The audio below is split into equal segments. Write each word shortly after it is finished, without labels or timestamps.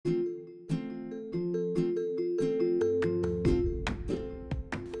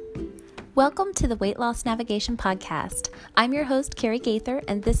Welcome to the Weight Loss Navigation Podcast. I'm your host, Carrie Gaither,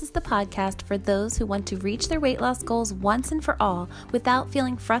 and this is the podcast for those who want to reach their weight loss goals once and for all without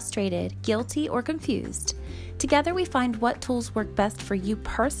feeling frustrated, guilty, or confused. Together, we find what tools work best for you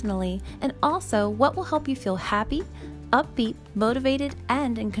personally and also what will help you feel happy, upbeat, motivated,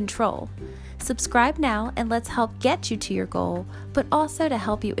 and in control. Subscribe now and let's help get you to your goal, but also to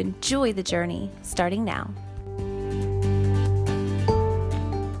help you enjoy the journey starting now.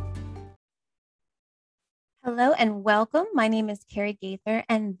 Hello and welcome. My name is Carrie Gaither,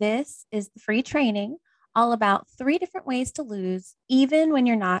 and this is the free training all about 3 different ways to lose, even when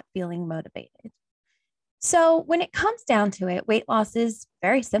you're not feeling motivated. So when it comes down to it, weight loss is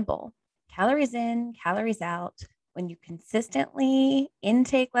very simple. Calories in, calories out. When you consistently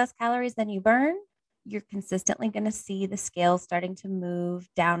intake less calories than you burn, you're consistently going to see the scale starting to move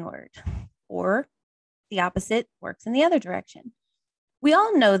downward, or the opposite works in the other direction. We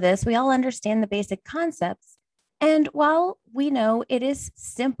all know this. We all understand the basic concepts. And while we know it is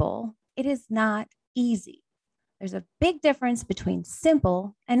simple, it is not easy. There's a big difference between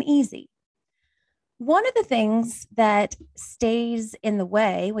simple and easy. One of the things that stays in the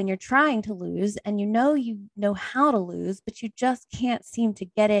way when you're trying to lose, and you know how to lose, but you just can't seem to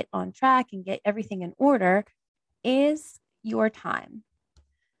get it on track and get everything in order, is your time.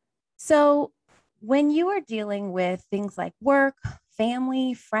 So when you are dealing with things like work,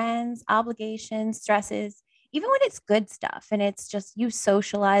 family, friends, obligations, stresses, even when it's good stuff and it's just you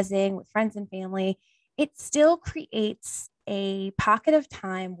socializing with friends and family, it still creates a pocket of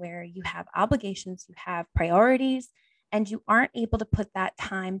time where you have obligations, you have priorities, and you aren't able to put that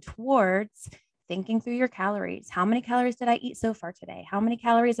time towards thinking through your calories. How many calories did I eat so far today? How many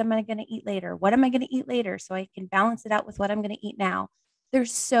calories am I going to eat later? What am I going to eat later so I can balance it out with what I'm going to eat now?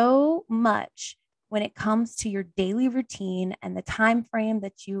 There's so much when it comes to your daily routine and the time frame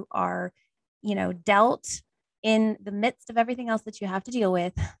that you are, dealt in the midst of everything else that you have to deal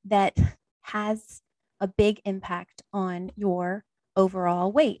with, that has a big impact on your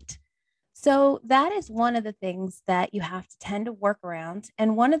overall weight. So that is one of the things that you have to tend to work around,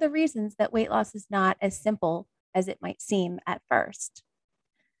 and one of the reasons that weight loss is not as simple as it might seem at first.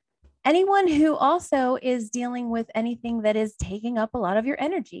 Anyone who also is dealing with anything that is taking up a lot of your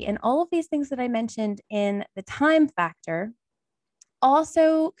energy, and all of these things that I mentioned in the time factor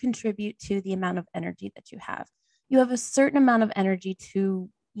also contribute to the amount of energy that you have. You have a certain amount of energy to,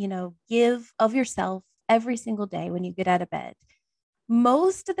 give of yourself every single day when you get out of bed.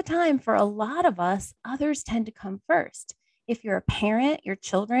 Most of the time, for a lot of us, others tend to come first. If you're a parent, your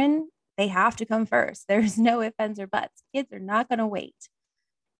children, they have to come first. There's no ifs, ands, or buts. Kids are not going to wait.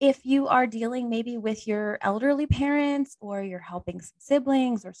 If you are dealing maybe with your elderly parents, or you're helping some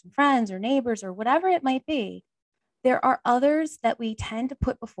siblings or some friends or neighbors or whatever it might be, there are others that we tend to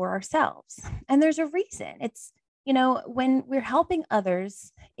put before ourselves. And there's a reason. It's, when we're helping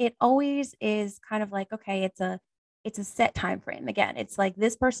others, it always is kind of like, okay, it's a set time frame. Again, it's like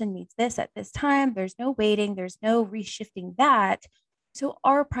this person needs this at this time. There's no waiting. There's no reshifting that. So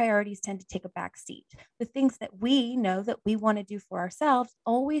our priorities tend to take a back seat. The things that we know that we want to do for ourselves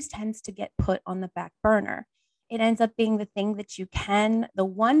always tends to get put on the back burner. It ends up being the thing that you can, the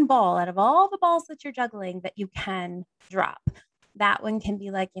one ball out of all the balls that you're juggling that you can drop. That one can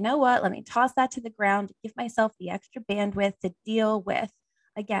be like, you know what, let me toss that to the ground to give myself the extra bandwidth to deal with,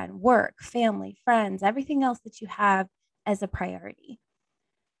 again, work, family, friends, everything else that you have as a priority.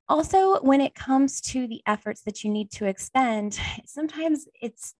 Also, when it comes to the efforts that you need to expend, sometimes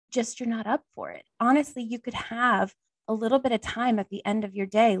it's just you're not up for it. Honestly, you could have a little bit of time at the end of your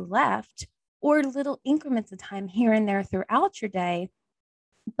day left, or little increments of time here and there throughout your day,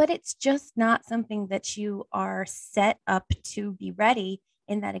 but it's just not something that you are set up to be ready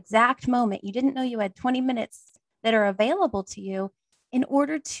in that exact moment. You didn't know you had 20 minutes that are available to you in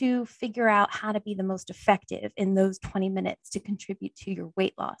order to figure out how to be the most effective in those 20 minutes to contribute to your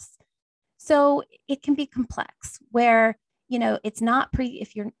weight loss. So it can be complex where, it's not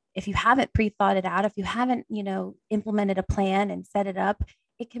if you haven't pre-thought it out, if you haven't, implemented a plan and set it up,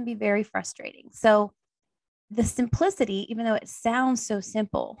 it can be very frustrating. So the simplicity, even though it sounds so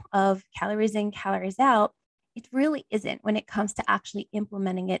simple, of calories in, calories out, it really isn't when it comes to actually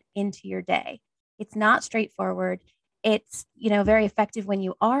implementing it into your day. It's not straightforward. It's, very effective when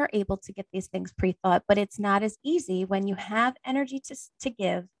you are able to get these things pre-thought, but it's not as easy when you have energy to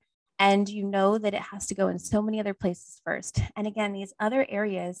give, and you know that it has to go in so many other places first. And again, these other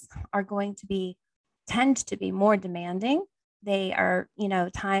areas are going to tend to be more demanding. They are,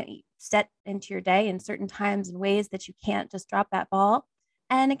 time set into your day in certain times and ways that you can't just drop that ball.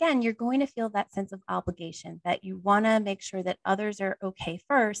 And again, you're going to feel that sense of obligation that you want to make sure that others are okay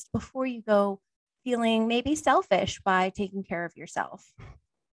first before you go feeling maybe selfish by taking care of yourself.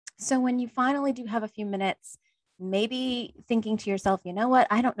 So when you finally do have a few minutes, maybe thinking to yourself, you know what,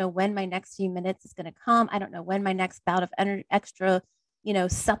 I don't know when my next few minutes is going to come. I don't know when my next bout of extra,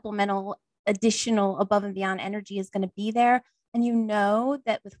 supplemental, additional, above and beyond energy is going to be there. And you know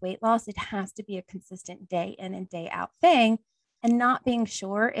that with weight loss, it has to be a consistent day in and day out thing. And not being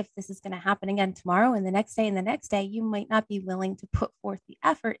sure if this is going to happen again tomorrow and the next day and the next day, you might not be willing to put forth the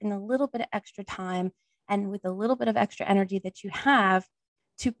effort in a little bit of extra time and with a little bit of extra energy that you have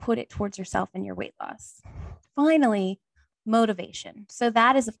to put it towards yourself and your weight loss. Finally, motivation. So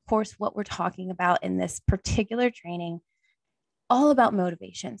that is, of course, what we're talking about in this particular training, all about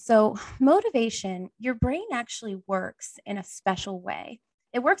motivation. So motivation, your brain actually works in a special way.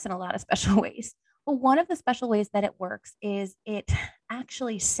 It works in a lot of special ways. But one of the special ways that it works is it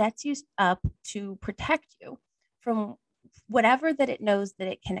actually sets you up to protect you from whatever that it knows that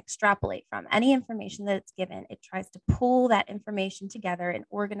it can extrapolate from. Any information that it's given, it tries to pull that information together and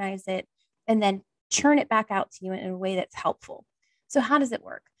organize it and then churn it back out to you in a way that's helpful. So how does it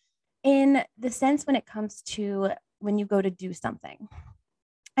work? In the sense when it comes to when you go to do something,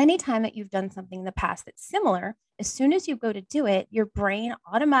 anytime that you've done something in the past that's similar, as soon as you go to do it, your brain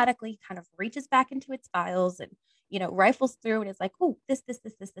automatically kind of reaches back into its files and rifles through and is like, oh, this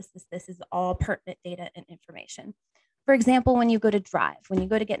is all pertinent data and information. For example, when you go to drive, when you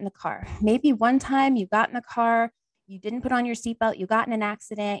go to get in the car, maybe one time you got in the car, you didn't put on your seatbelt, you got in an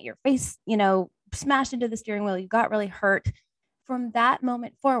accident, your face, smashed into the steering wheel, you got really hurt. From that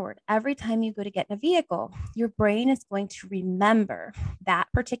moment forward, every time you go to get in a vehicle, your brain is going to remember that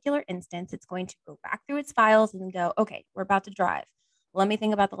particular instance. It's going to go back through its files and go, okay, we're about to drive. Let me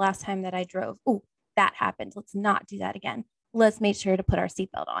think about the last time that I drove. Oh, that happened. Let's not do that again. Let's make sure to put our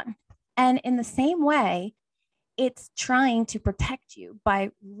seatbelt on. And in the same way, it's trying to protect you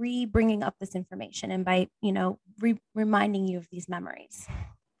by bringing up this information and by, reminding you of these memories.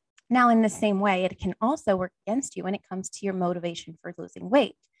 Now, in the same way, it can also work against you when it comes to your motivation for losing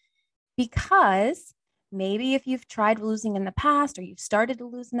weight, because maybe if you've tried losing in the past or you've started to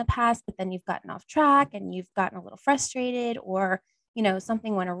lose in the past, but then you've gotten off track and you've gotten a little frustrated or,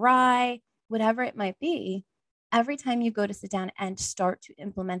 something went awry, whatever it might be, every time you go to sit down and start to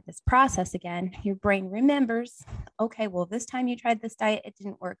implement this process again, your brain remembers, okay, well, this time you tried this diet, it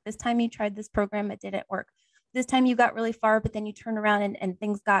didn't work. This time you tried this program, it didn't work. This time you got really far, but then you turn around and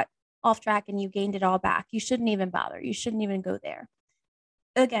things got off track and you gained it all back. You shouldn't even bother. You shouldn't even go there.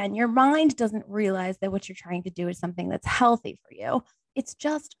 Again, your mind doesn't realize that what you're trying to do is something that's healthy for you. It's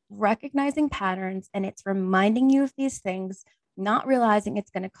just recognizing patterns and it's reminding you of these things, not realizing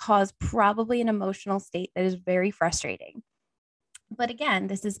it's going to cause probably an emotional state that is very frustrating. But again,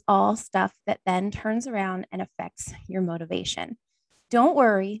 this is all stuff that then turns around and affects your motivation. Don't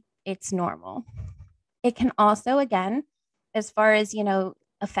worry, it's normal. It can also, again, as far as,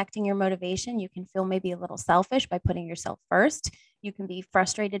 affecting your motivation, you can feel maybe a little selfish by putting yourself first. You can be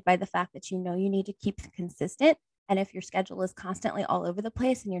frustrated by the fact that you need to keep consistent. And if your schedule is constantly all over the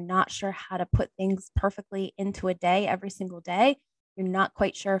place and you're not sure how to put things perfectly into a day every single day, you're not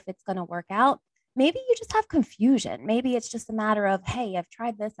quite sure if it's going to work out. Maybe you just have confusion. Maybe it's just a matter of, hey, I've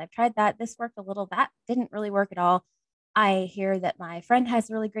tried this, I've tried that. This worked a little, that didn't really work at all. I hear that my friend has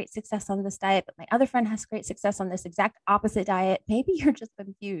really great success on this diet, but my other friend has great success on this exact opposite diet. Maybe you're just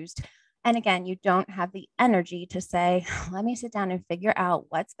confused. And again, you don't have the energy to say, let me sit down and figure out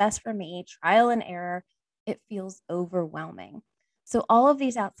what's best for me, trial and error. It feels overwhelming. So all of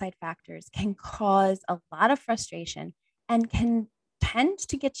these outside factors can cause a lot of frustration and can tend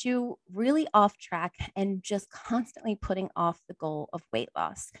to get you really off track and just constantly putting off the goal of weight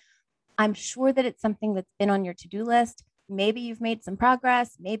loss. I'm sure that it's something that's been on your to-do list. Maybe you've made some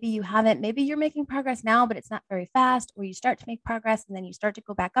progress. Maybe you haven't. Maybe you're making progress now, but it's not very fast, or you start to make progress and then you start to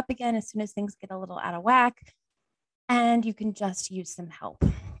go back up again as soon as things get a little out of whack, and you can just use some help.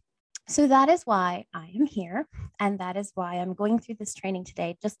 So that is why I am here. And that is why I'm going through this training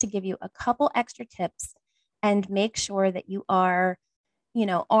today, just to give you a couple extra tips and make sure that you are,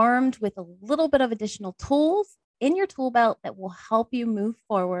 armed with a little bit of additional tools in your tool belt that will help you move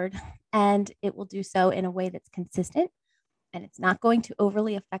forward. And it will do so in a way that's consistent, and it's not going to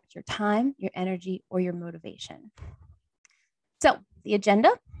overly affect your time, your energy, or your motivation. So the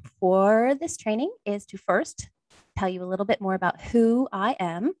agenda for this training is to first tell you a little bit more about who I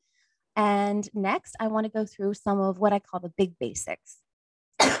am. And next, I want to go through some of what I call the big basics.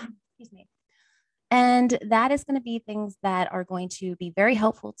 Excuse me. And that is going to be things that are going to be very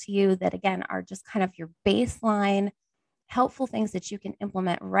helpful to you that, again, are just kind of your baseline helpful things that you can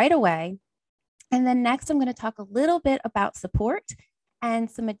implement right away. And then next, I'm going to talk a little bit about support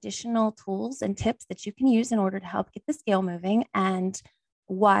and some additional tools and tips that you can use in order to help get the scale moving and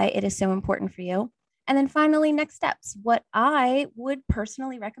why it is so important for you. And then finally, next steps, what I would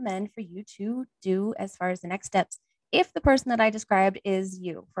personally recommend for you to do as far as the next steps, if the person that I described is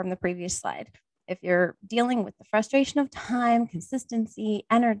you from the previous slide. If you're dealing with the frustration of time, consistency,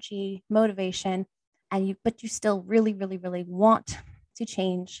 energy, motivation, but you still really, really, really want to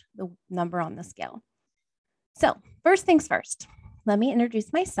change the number on the scale. So, first things first, let me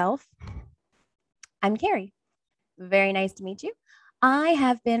introduce myself. I'm Carrie. Very nice to meet you. I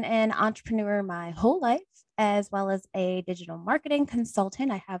have been an entrepreneur my whole life, as well as a digital marketing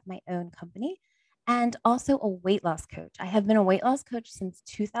consultant. I have my own company and also a weight loss coach. I have been a weight loss coach since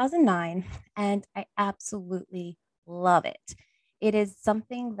 2009, and I absolutely love it. It is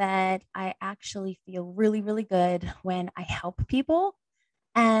something that I actually feel really, really good when I help people.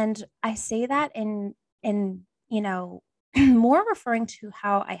 And I say that in more referring to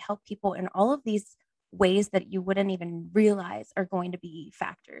how I help people in all of these ways that you wouldn't even realize are going to be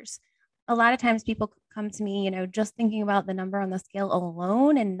factors. A lot of times people come to me, just thinking about the number on the scale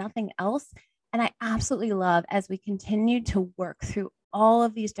alone and nothing else. And I absolutely love as we continue to work through all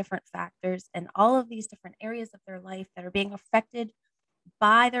of these different factors and all of these different areas of their life that are being affected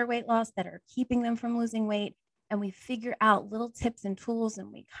by their weight loss, that are keeping them from losing weight. And we figure out little tips and tools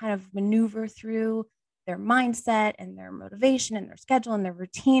and we kind of maneuver through their mindset and their motivation and their schedule and their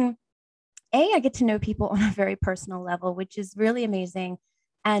routine. I get to know people on a very personal level, which is really amazing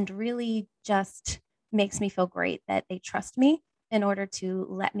and really just makes me feel great that they trust me in order to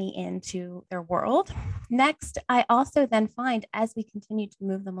let me into their world. Next, I also then find as we continue to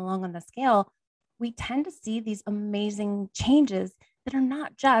move them along on the scale, we tend to see these amazing changes that are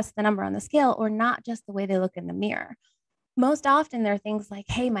not just the number on the scale or not just the way they look in the mirror. Most often, there are things like,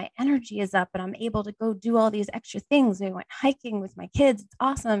 hey, my energy is up and I'm able to go do all these extra things. We went hiking with my kids. It's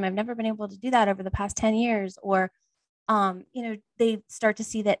awesome. I've never been able to do that over the past 10 years. Or, they start to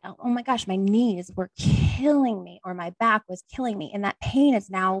see that, oh my gosh, my knees were killing me or my back was killing me. And that pain is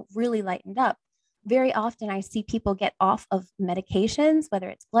now really lightened up. Very often, I see people get off of medications, whether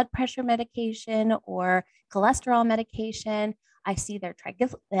it's blood pressure medication or cholesterol medication. I see their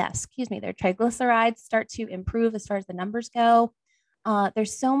triglycerides start to improve as far as the numbers go.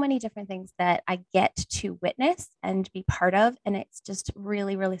 There's so many different things that I get to witness and be part of, and it's just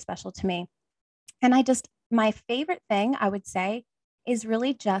really, really special to me. And my favorite thing I would say is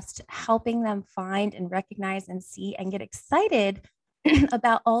really just helping them find and recognize and see and get excited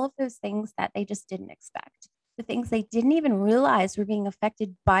about all of those things that they just didn't expect, the things they didn't even realize were being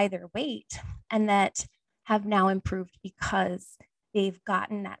affected by their weight and that have now improved because they've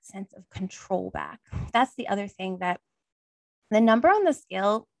gotten that sense of control back. That's the other thing, that the number on the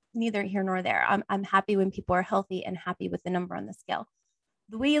scale, neither here nor there. I'm happy when people are healthy and happy with the number on the scale.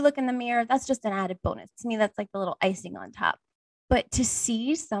 The way you look in the mirror, that's just an added bonus. To me, that's like the little icing on top. But to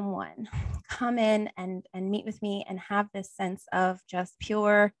see someone come in and meet with me and have this sense of just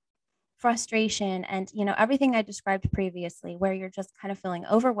pure frustration and everything I described previously, where you're just kind of feeling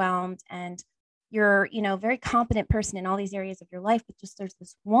overwhelmed and you're very competent person in all these areas of your life, but just there's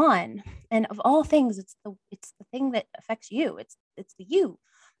this one, and of all things, it's the thing that affects you. It's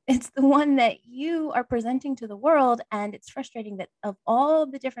the one that you are presenting to the world, and it's frustrating that of all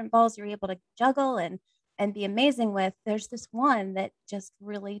the different balls you're able to juggle and be amazing with, there's this one that just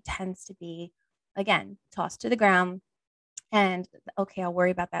really tends to be, again, tossed to the ground. And okay, I'll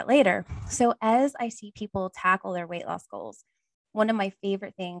worry about that later. So as I see people tackle their weight loss goals, one of my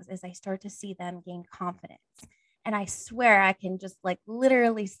favorite things is I start to see them gain confidence. And I swear I can just like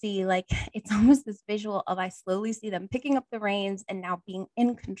literally see, like, it's almost this visual of I slowly see them picking up the reins and now being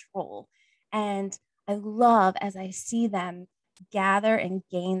in control. And I love as I see them gather and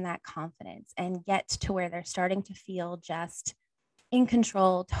gain that confidence and get to where they're starting to feel just in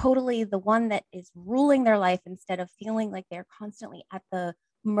control, totally the one that is ruling their life instead of feeling like they're constantly at the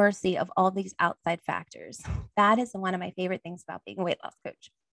mercy of all these outside factors. That is one of my favorite things about being a weight loss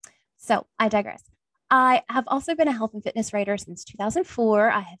coach. So I digress. I have also been a health and fitness writer since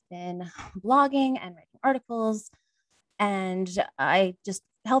 2004. I have been blogging and writing articles, and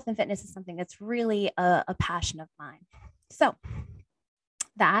health and fitness is something that's really a passion of mine. So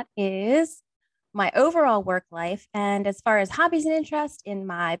that is my overall work life. And as far as hobbies and interests, in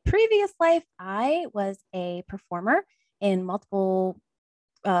my previous life, I was a performer in multiple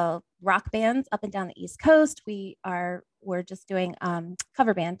rock bands up and down the East Coast. We're just doing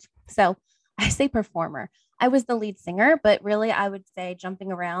cover band. So I say performer. I was the lead singer, but really I would say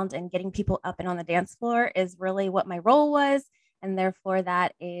jumping around and getting people up and on the dance floor is really what my role was. And therefore,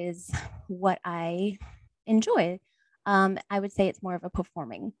 that is what I enjoy. I would say it's more of a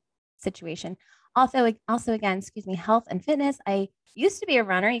performing situation. Also, again, excuse me, health and fitness. I used to be a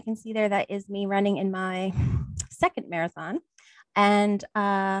runner. You can see there that is me running in my second marathon. And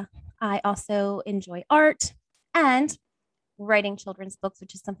I also enjoy art and writing children's books,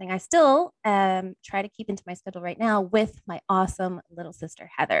 which is something I still try to keep into my schedule right now with my awesome little sister,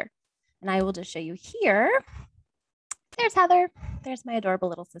 Heather. And I will just show you here. There's Heather. There's my adorable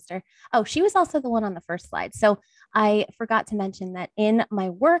little sister. Oh, she was also the one on the first slide. So I forgot to mention that in my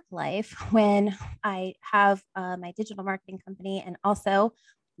work life, when I have my digital marketing company and also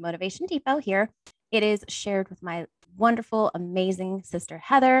Motivation Depot here, it is shared with my wonderful, amazing sister,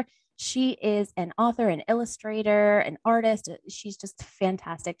 Heather. She is an author, an illustrator, an artist. She's just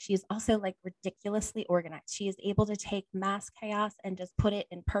fantastic. She's also like ridiculously organized. She is able to take mass chaos and just put it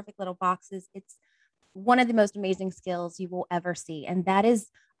in perfect little boxes. It's one of the most amazing skills you will ever see. And that is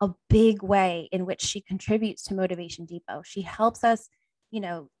a big way in which she contributes to Motivation Depot. She helps us,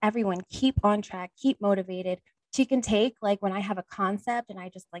 everyone keep on track, keep motivated. She can take, like, when I have a concept and I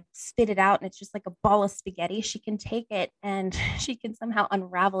just like spit it out and it's just like a ball of spaghetti, she can take it and she can somehow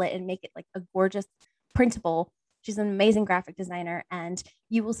unravel it and make it like a gorgeous printable. She's an amazing graphic designer, and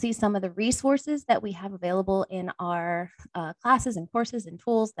you will see some of the resources that we have available in our classes and courses and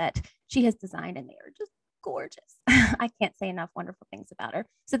tools that she has designed, and they are just gorgeous. I can't say enough wonderful things about her.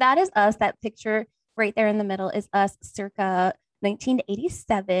 So that is us. That picture right there in the middle is us circa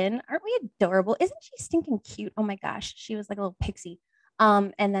 1987. Aren't we adorable? Isn't she stinking cute? Oh my gosh, she was like a little pixie.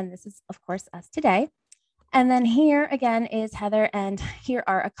 And then this is, of course, us today. And then here again is Heather, and here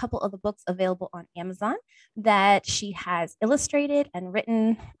are a couple of the books available on Amazon that she has illustrated and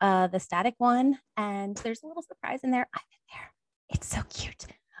written, the static one. And there's a little surprise in there. I'm in there. It's so cute.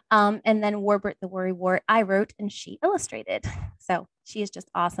 And then Warbert the Worry Wart, I wrote and she illustrated. So she is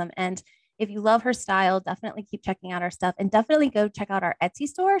just awesome. And if you love her style, definitely keep checking out our stuff, and definitely go check out our Etsy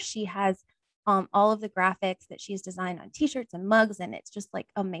store. She has all of the graphics that she's designed on t-shirts and mugs, and it's just like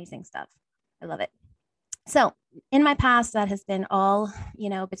amazing stuff. I love it. So in my past, that has been all,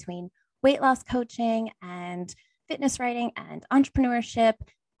 between weight loss coaching and fitness writing and entrepreneurship.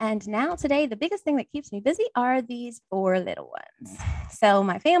 And now today, the biggest thing that keeps me busy are these 4 little ones. So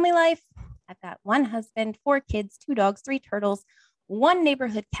my family life, I've got 1 husband, 4 kids, 2 dogs, 3 turtles, 1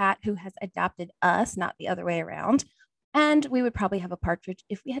 neighborhood cat who has adopted us, not the other way around. And we would probably have a partridge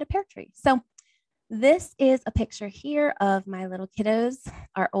if we had a pear tree. So this is a picture here of my little kiddos,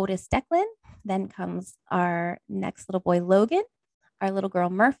 our oldest Declan, then comes our next little boy, Logan, our little girl,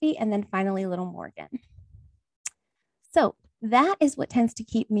 Murphy, and then finally little Morgan. So that is what tends to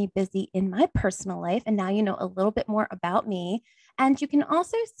keep me busy in my personal life. And now you know a little bit more about me. And you can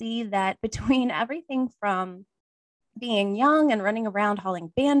also see that between everything from being young and running around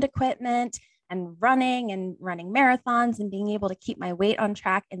hauling band equipment and running marathons and being able to keep my weight on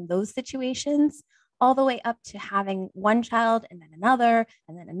track in those situations, all the way up to having 1 child and then another,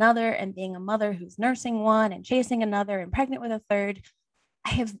 and being a mother who's nursing 1 and chasing another and pregnant with a 3rd. I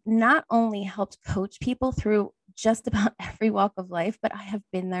have not only helped coach people through just about every walk of life, but I have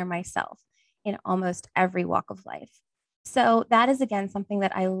been there myself in almost every walk of life. So that is, again, something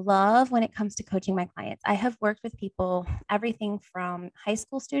that I love when it comes to coaching my clients. I have worked with people, everything from high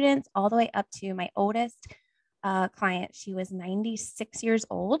school students all the way up to my oldest client. She was 96 years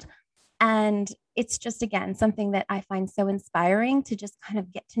old. And it's just, again, something that I find so inspiring to just kind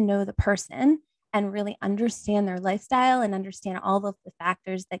of get to know the person and really understand their lifestyle and understand all of the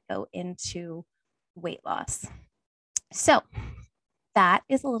factors that go into weight loss. So that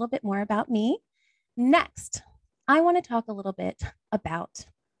is a little bit more about me. Next, I want to talk a little bit about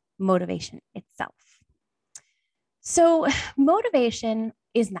motivation itself. So motivation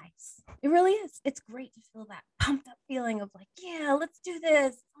is nice. It really is. It's great to feel that pumped up feeling of like, yeah, let's do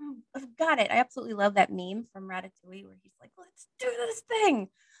this. I've got it. I absolutely love that meme from Ratatouille where he's like, let's do this thing.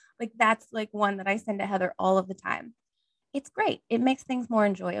 Like, that's like one that I send to Heather all of the time. It's great. It makes things more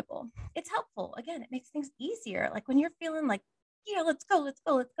enjoyable. It's helpful. Again, it makes things easier. Like when you're feeling like, yeah, let's go, let's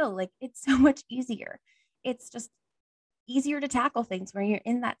go, let's go. Like, it's so much easier. It's just easier to tackle things when you're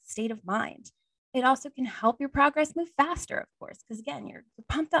in that state of mind. It also can help your progress move faster, of course, because again, you're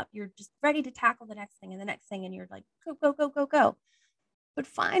pumped up. You're just ready to tackle the next thing and the next thing, and you're like, go, go, go, go, go. But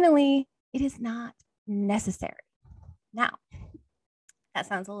finally, it is not necessary. Now, that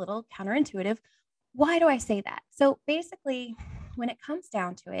sounds a little counterintuitive. Why do I say that? So basically, when it comes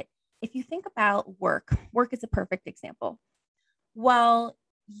down to it, if you think about work is a perfect example. While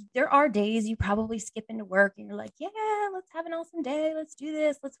there are days you probably skip into work and you're like, yeah, let's have an awesome day. Let's do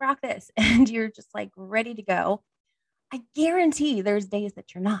this. Let's rock this. And you're just like ready to go. I guarantee there's days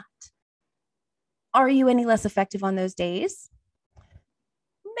that you're not. Are you any less effective on those days?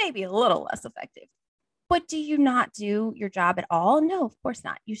 Maybe a little less effective. But do you not do your job at all? No, of course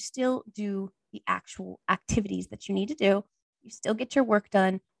not. You still do the actual activities that you need to do. You still get your work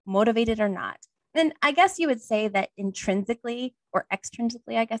done, motivated or not. And I guess you would say that intrinsically or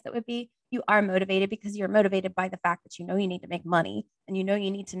extrinsically, I guess it would be, you are motivated because you're motivated by the fact that you know you need to make money and you know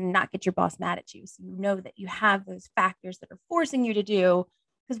you need to not get your boss mad at you. So you know that you have those factors that are forcing you to do,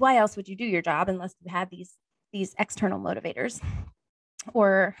 because why else would you do your job unless you have these external motivators?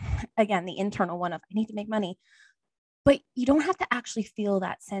 Or again, the internal one of I need to make money. But you don't have to actually feel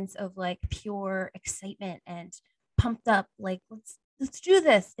that sense of like pure excitement and pumped up, like let's do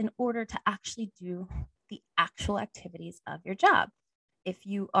this in order to actually do the actual activities of your job. If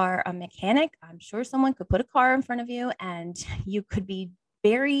you are a mechanic, I'm sure someone could put a car in front of you and you could be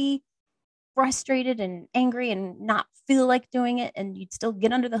very frustrated and angry and not feel like doing it. And you'd still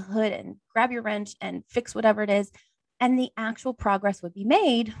get under the hood and grab your wrench and fix whatever it is. And the actual progress would be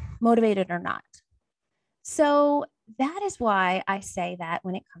made, motivated or not. So that is why I say that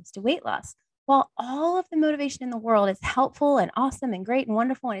when it comes to weight loss, while all of the motivation in the world is helpful and awesome and great and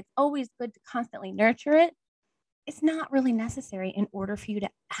wonderful, and it's always good to constantly nurture it, it's not really necessary in order for you to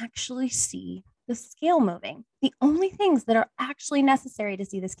actually see the scale moving. The only things that are actually necessary to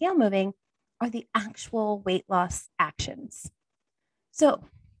see the scale moving are the actual weight loss actions. So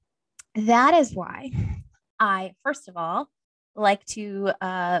that is why I, first of all, like to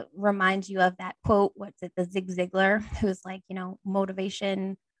remind you of that quote. What's it? The Zig Ziglar, who's like,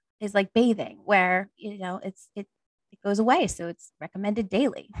 motivation is like bathing, where it goes away, so it's recommended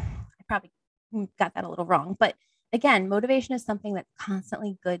daily. I probably got that a little wrong, but again, motivation is something that's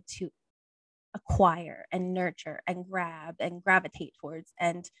constantly good to acquire and nurture and grab and gravitate towards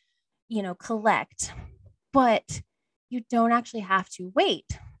and collect, but you don't actually have to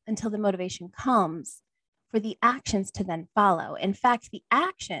wait until the motivation comes for the actions to then follow. In fact, the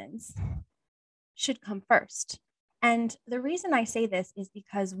actions should come first. And the reason I say this is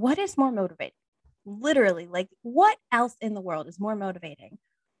because what is more motivating? Literally, like what else in the world is more motivating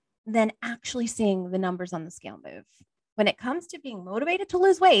than actually seeing the numbers on the scale move? When it comes to being motivated to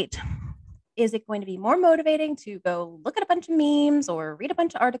lose weight, is it going to be more motivating to go look at a bunch of memes or read a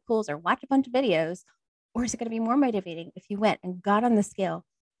bunch of articles or watch a bunch of videos? Or is it going to be more motivating if you went and got on the scale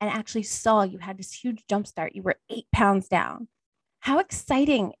and actually saw you had this huge jump start? You were 8 pounds down. How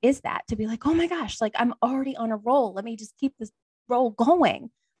exciting is that to be like, oh my gosh, like I'm already on a roll. Let me just keep this roll going.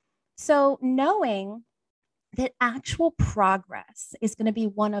 So knowing that actual progress is going to be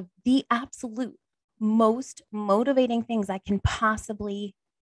one of the absolute most motivating things I can possibly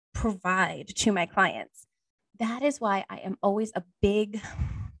provide to my clients. That is why I am always a big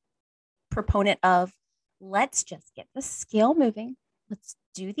proponent of let's just get the scale moving. Let's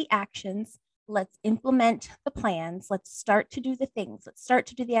do the actions. Let's implement the plans. Let's start to do the things. Let's start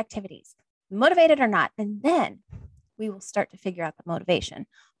to do the activities, motivated or not. And then we will start to figure out the motivation.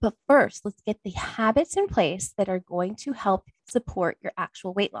 But first, let's get the habits in place that are going to help support your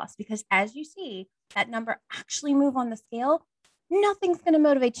actual weight loss. Because as you see that number actually move on the scale, nothing's going to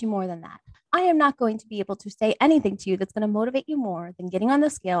motivate you more than that. I am not going to be able to say anything to you that's going to motivate you more than getting on the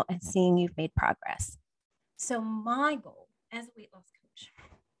scale and seeing you've made progress. So my goal as a weight loss coach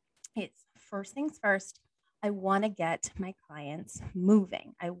is first things first, I want to get my clients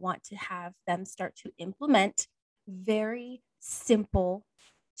moving. I want to have them start to implement very simple,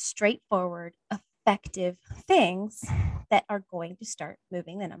 straightforward, effective things that are going to start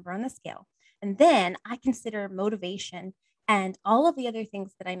moving the number on the scale. And then I consider motivation and all of the other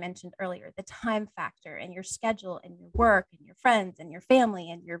things that I mentioned earlier, the time factor and your schedule and your work and your friends and your family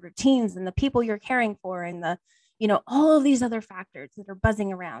and your routines and the people you're caring for and the, all of these other factors that are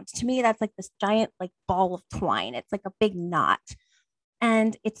buzzing around. To me, that's like this giant like ball of twine. It's like a big knot.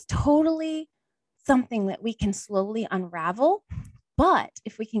 And it's totally something that we can slowly unravel. But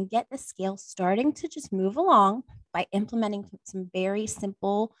if we can get the scale starting to just move along by implementing some very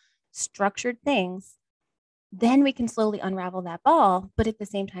simple, structured things, then we can slowly unravel that ball. But at the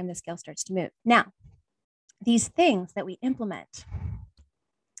same time, the scale starts to move. Now, these things that we implement,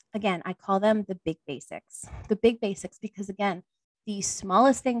 again, I call them the big basics. The big basics, because again, the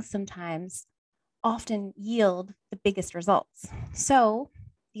smallest things sometimes often yield the biggest results. So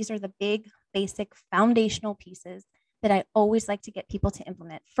these are the big, basic, foundational pieces that I always like to get people to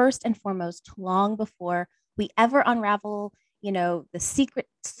implement first and foremost, long before we ever unravel the secret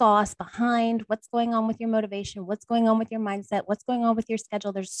sauce behind what's going on with your motivation, what's going on with your mindset, what's going on with your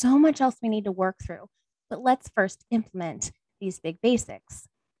schedule. There's so much else we need to work through. But let's first implement these big basics.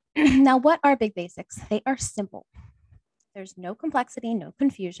 Now, what are big basics? They are simple. There's no complexity, no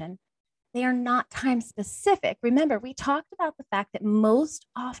confusion. They are not time specific. Remember, we talked about the fact that most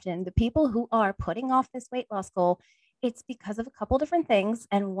often the people who are putting off this weight loss goal, it's because of a couple different things.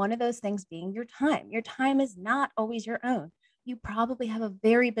 And one of those things being your time. Your time is not always your own. You probably have a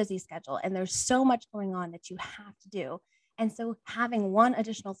very busy schedule and there's so much going on that you have to do. And so having one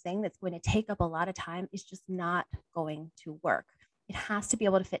additional thing that's going to take up a lot of time is just not going to work. It has to be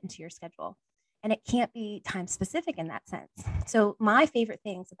able to fit into your schedule. And it can't be time specific in that sense. So my favorite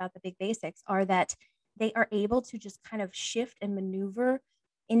things about the big basics are that they are able to just kind of shift and maneuver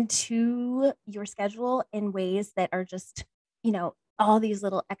into your schedule in ways that are just, all these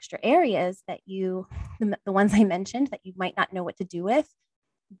little extra areas that the ones I mentioned that you might not know what to do with,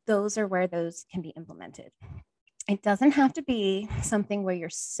 those are where those can be implemented. It doesn't have to be something where you're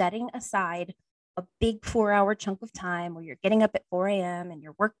setting aside a big 4-hour chunk of time where you're getting up at 4 a.m. and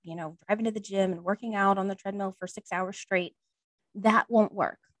you're driving to the gym and working out on the treadmill for 6 hours straight. That won't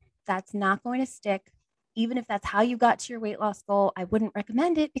work. That's not going to stick. Even if that's how you got to your weight loss goal, I wouldn't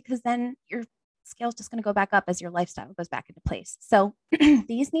recommend it because then your scale's just going to go back up as your lifestyle goes back into place. So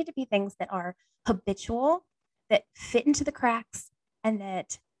these need to be things that are habitual, that fit into the cracks, and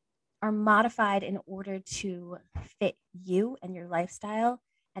that are modified in order to fit you and your lifestyle,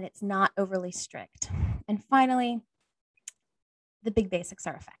 and it's not overly strict. And finally, the big basics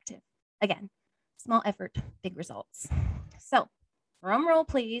are effective. Again, small effort, big results. So, drum roll,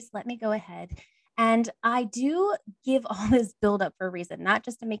 please. Let me go ahead. And I do give all this build up for a reason, not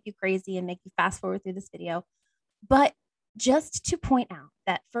just to make you crazy and make you fast forward through this video, but just to point out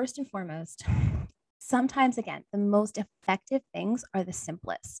that first and foremost, sometimes, again, the most effective things are the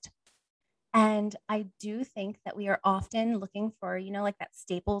simplest. And I do think that we are often looking for, like that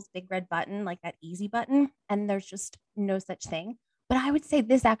Staples big red button, like that easy button, and there's just no such thing. But I would say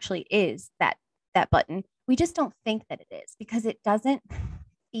this actually is that button. We just don't think that it is because it doesn't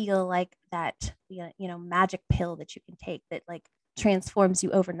feel like that, magic pill that you can take that like transforms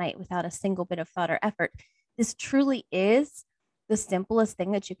you overnight without a single bit of thought or effort. This truly is the simplest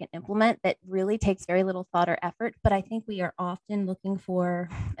thing that you can implement that really takes very little thought or effort. But I think we are often looking for,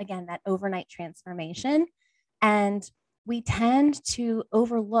 again, that overnight transformation. And we tend to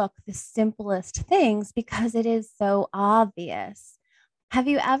overlook the simplest things because it is so obvious. Have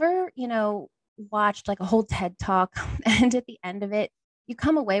you ever, watched like a whole TED talk and at the end of it, you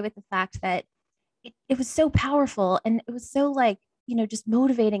come away with the fact that it was so powerful and it was so like, just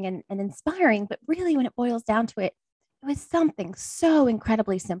motivating and inspiring. But really, when it boils down to it, it was something so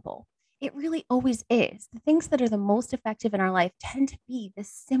incredibly simple. It really always is. The things that are the most effective in our life tend to be the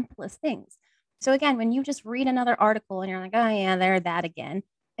simplest things. So, again, when you just read another article and you're like, oh, yeah, there, that again,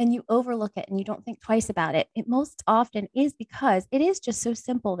 and you overlook it and you don't think twice about it, it most often is because it is just so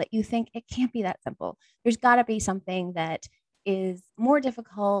simple that you think it can't be that simple. There's got to be something that is more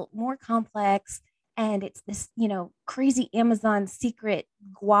difficult, more complex, and it's this, crazy Amazon secret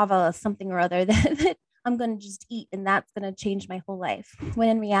guava something or other that I'm going to just eat and that's going to change my whole life. When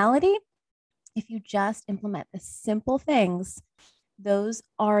in reality, if you just implement the simple things, those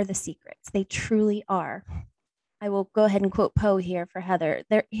are the secrets. They truly are. I will go ahead and quote Poe here for Heather.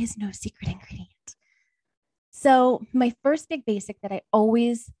 There is no secret ingredient. So, my first big basic that I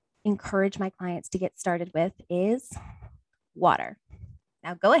always encourage my clients to get started with is water.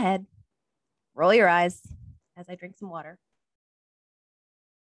 Now, go ahead, roll your eyes as I drink some water.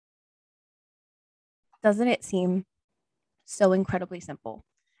 Doesn't it seem so incredibly simple?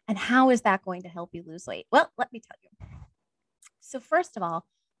 And how is that going to help you lose weight? Well, let me tell you. So, first of all,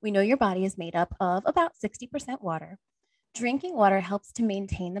 we know your body is made up of about 60% water. Drinking water helps to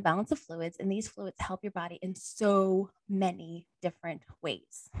maintain the balance of fluids, and these fluids help your body in so many different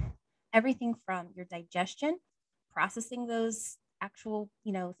ways. Everything from your digestion, processing those actual,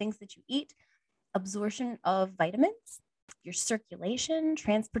 things that you eat, absorption of vitamins, your circulation,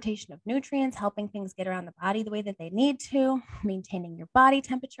 transportation of nutrients, helping things get around the body the way that they need to, maintaining your body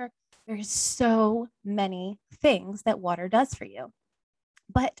temperature. There's so many things that water does for you.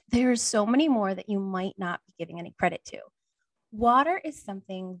 But there's so many more that you might not be giving any credit to. Water is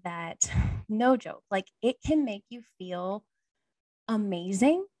something that, no joke, like it can make you feel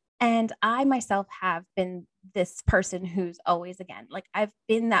amazing. And I myself have been this person who's always, again, like I've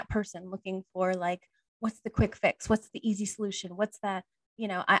been that person looking for like, what's the quick fix? What's the easy solution? What's the,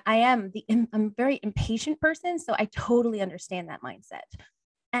 I'm a very impatient person. So I totally understand that mindset.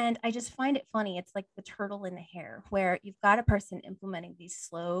 And I just find it funny. It's like the turtle in the hare, where you've got a person implementing these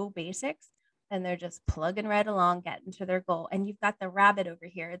slow basics and they're just plugging right along, getting to their goal. And you've got the rabbit over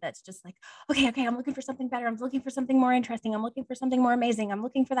here that's just like, okay, okay, I'm looking for something better. I'm looking for something more interesting. I'm looking for something more amazing. I'm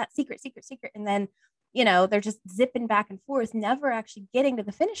looking for that secret, secret, secret. And then, they're just zipping back and forth, never actually getting to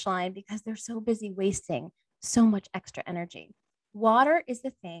the finish line because they're so busy wasting so much extra energy. Water is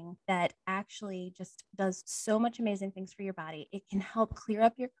the thing that actually just does so much amazing things for your body. It can help clear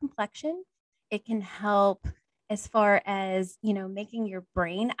up your complexion. It can help as far as, making your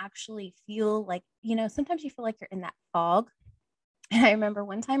brain actually feel like, sometimes you feel like you're in that fog. And I remember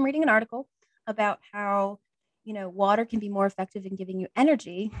one time reading an article about how, water can be more effective in giving you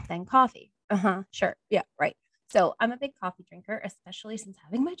energy than coffee. Sure. Yeah, right. So I'm a big coffee drinker, especially since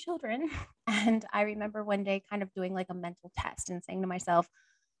having my children. And I remember one day kind of doing like a mental test and saying to myself,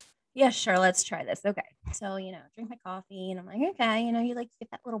 yeah, sure, let's try this. Okay. So, drink my coffee and I'm like, okay, you like get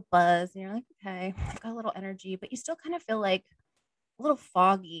that little buzz and you're like, okay, I've got a little energy, but you still kind of feel like a little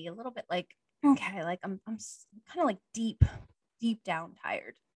foggy, a little bit like, okay, like I'm kind of like deep down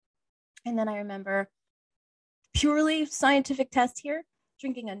tired. And then I remember, purely scientific test here,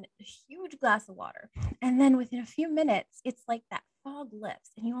 drinking a huge glass of water. And then within a few minutes, it's like that fog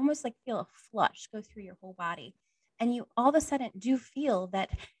lifts and you almost like feel a flush go through your whole body. And you all of a sudden do feel that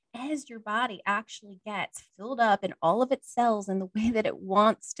as your body actually gets filled up in all of its cells in the way that it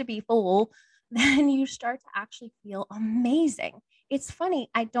wants to be full, then you start to actually feel amazing. It's funny.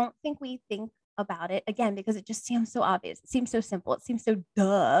 I don't think we think about it again because it just seems so obvious. It seems so simple. It seems so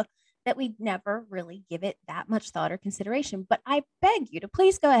duh that we never really give it that much thought or consideration. But I beg you to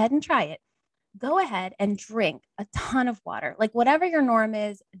please go ahead and try it. Go ahead and drink a ton of water. Like whatever your norm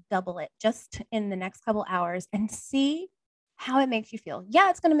is, double it just in the next couple hours and see how it makes you feel.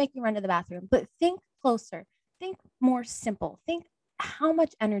 Yeah, it's going to make you run to the bathroom, but think closer. Think more simple. Think how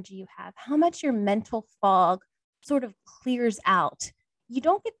much energy you have, how much your mental fog sort of clears out. You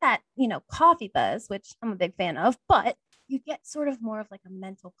don't get that, coffee buzz, which I'm a big fan of, but you get sort of more of like a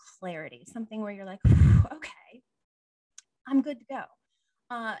mental clarity, something where you're like, okay, I'm good to go.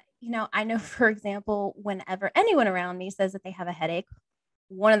 I know, for example, whenever anyone around me says that they have a headache,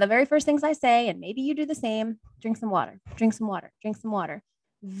 one of the very first things I say, and maybe you do the same, drink some water, drink some water, drink some water.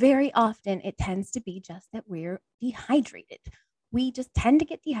 Very often it tends to be just that we're dehydrated. We just tend to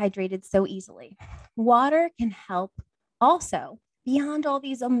get dehydrated so easily. Water can help also beyond all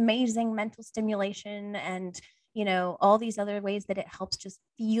these amazing mental stimulation and all these other ways that it helps just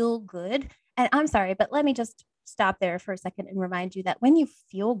feel good. And I'm sorry, but let me just stop there for a second and remind you that when you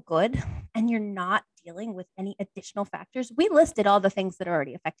feel good and you're not dealing with any additional factors, we listed all the things that are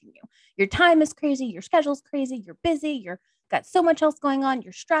already affecting you. Your time is crazy, your schedule's crazy, you're busy, you're got so much else going on,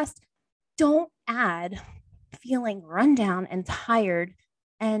 you're stressed. Don't add feeling run down and tired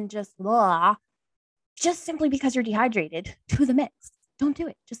and just blah, just simply because you're dehydrated to the mix. Don't do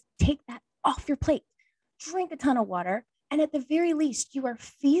it. Just take that off your plate. Drink a ton of water. And at the very least, you are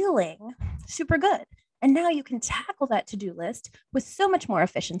feeling super good. And now you can tackle that to-do list with so much more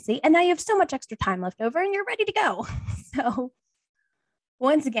efficiency. And now you have so much extra time left over and you're ready to go. So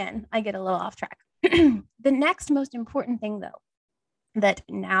once again, I get a little off track. The next most important thing, though, that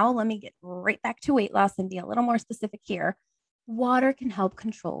now let me get right back to weight loss and be a little more specific here. Water can help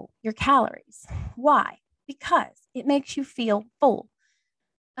control your calories. Why? Because it makes you feel full.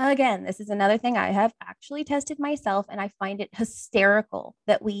 Again, this is another thing I have actually tested myself, and I find it hysterical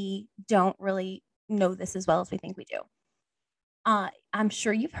that we don't really know this as well as we think we do. I'm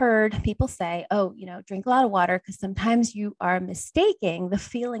sure you've heard people say, oh, drink a lot of water because sometimes you are mistaking the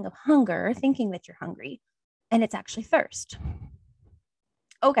feeling of hunger, thinking that you're hungry, and it's actually thirst.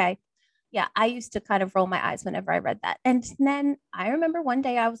 Okay. Yeah, I used to kind of roll my eyes whenever I read that. And then I remember one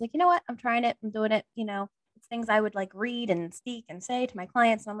day I was like, you know what? I'm trying it. I'm doing it. It's things I would like read and speak and say to my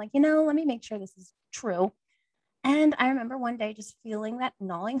clients. And I'm like, let me make sure this is true. And I remember one day just feeling that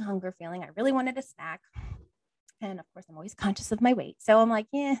gnawing hunger feeling. I really wanted a snack. And of course, I'm always conscious of my weight. So I'm like,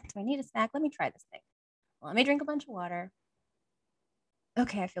 yeah, do I need a snack? Let me try this thing. Let me drink a bunch of water.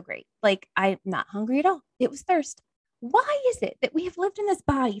 Okay, I feel great. Like I'm not hungry at all. It was thirst. Why is it that we have lived in this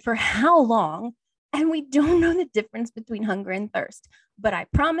body for how long and we don't know the difference between hunger and thirst? But I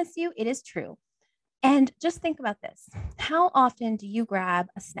promise you, it is true. And just think about this. How often do you grab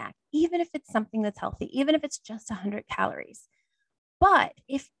a snack, even if it's something that's healthy, even if it's just 100 calories? But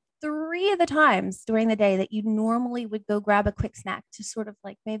if three of the times during the day that you normally would go grab a quick snack to sort of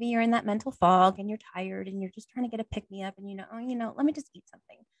like maybe you're in that mental fog and you're tired and you're just trying to get a pick me up and let me just eat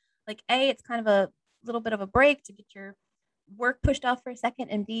something. Like A, it's kind of a little bit of a break to get your work pushed off for a second,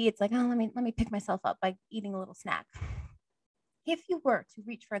 and B, it's like, oh, let me pick myself up by eating a little snack. If you were to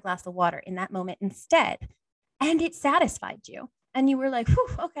reach for a glass of water in that moment instead, and it satisfied you, and you were like, whew,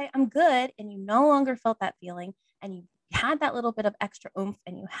 okay, I'm good, and you no longer felt that feeling, and you had that little bit of extra oomph,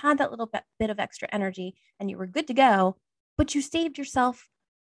 and you had that little bit of extra energy, and you were good to go, but you saved yourself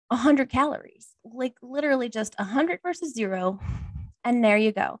 100 calories, like literally just 100 versus zero. And there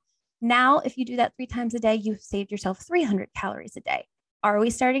you go. Now, if you do that 3 times a day, you've saved yourself 300 calories a day. Are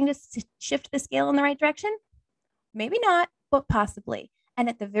we starting to shift the scale in the right direction? Maybe not, but possibly. And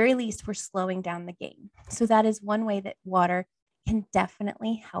at the very least, we're slowing down the game. So that is one way that water can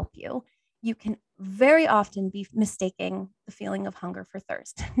definitely help you. You can very often be mistaking the feeling of hunger for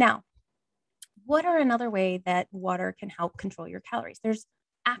thirst. Now, what are another way that water can help control your calories? There's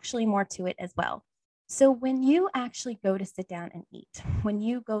actually more to it as well. So when you actually go to sit down and eat, when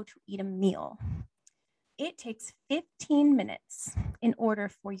you go to eat a meal, it takes 15 minutes in order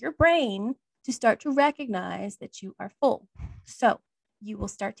for your brain to start to recognize that you are full. So you will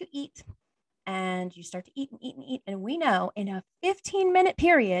start to eat and you start to eat and eat and eat. And we know in a 15-minute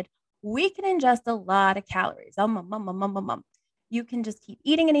period, we can ingest a lot of calories. You can just keep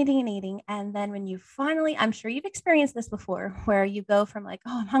eating and eating and eating. And then when you finally, I'm sure you've experienced this before, where you go from like,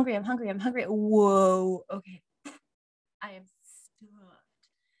 oh, I'm hungry, I'm hungry, I'm hungry. Whoa, okay. I am stuffed.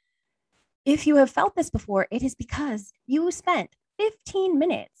 If you have felt this before, it is because you spent 15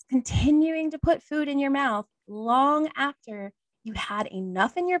 minutes continuing to put food in your mouth long after you had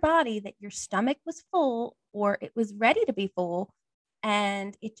enough in your body that your stomach was full or it was ready to be full,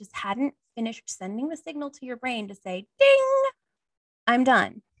 and it just hadn't finished sending the signal to your brain to say, ding, I'm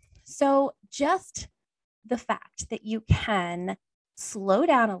done. So just the fact that you can slow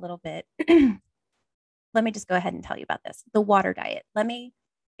down a little bit. Let me just go ahead and tell you about this. The water diet. Let me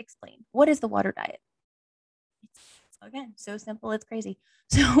explain. What is the water diet? It's, again, so simple, it's crazy.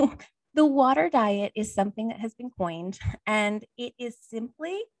 So the water diet is something that has been coined, and it is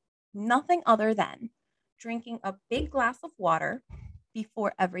simply nothing other than drinking a big glass of water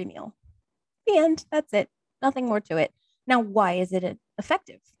before every meal. The end. That's it. Nothing more to it. Now, why is it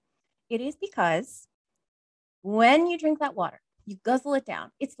effective? It is because when you drink that water, you guzzle it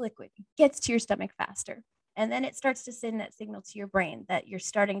down, it's liquid, it gets to your stomach faster. And then it starts to send that signal to your brain that you're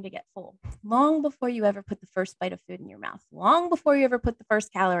starting to get full long before you ever put the first bite of food in your mouth, long before you ever put the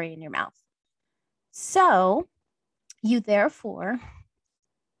first calorie in your mouth. So you therefore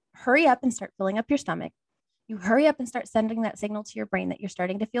hurry up and start filling up your stomach. You hurry up and start sending that signal to your brain that you're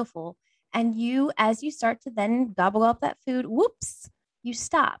starting to feel full. And you, as you start to then gobble up that food, whoops, you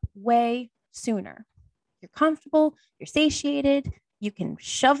stop way sooner. You're comfortable, you're satiated, you can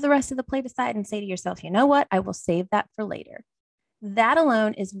shove the rest of the plate aside and say to yourself, you know what, I will save that for later. That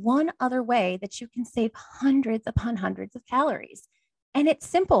alone is one other way that you can save hundreds upon hundreds of calories. And it's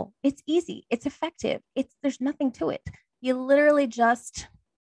simple, it's easy, it's effective. There's nothing to it. You literally just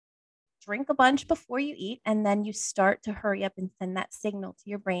drink a bunch before you eat, and then you start to hurry up and send that signal to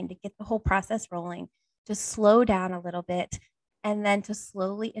your brain to get the whole process rolling, to slow down a little bit, and then to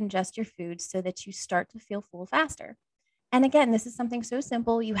slowly ingest your food so that you start to feel full faster. And again, this is something so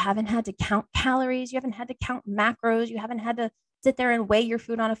simple. You haven't had to count calories, you haven't had to count macros, you haven't had to sit there and weigh your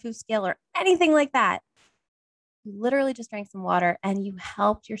food on a food scale or anything like that. You literally just drank some water and you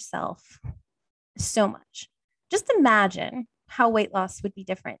helped yourself so much. Just imagine how weight loss would be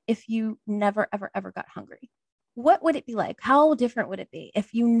different if you never, ever, ever got hungry. What would it be like? How different would it be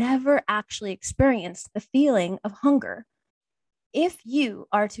if you never actually experienced the feeling of hunger? If you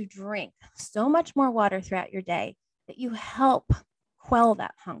are to drink so much more water throughout your day that you help quell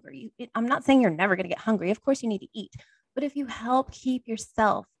that hunger, I'm not saying you're never going to get hungry. Of course, you need to eat. But if you help keep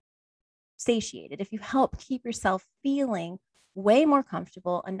yourself satiated, if you help keep yourself feeling way more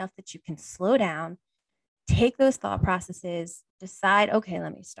comfortable enough that you can slow down, take those thought processes, decide, okay,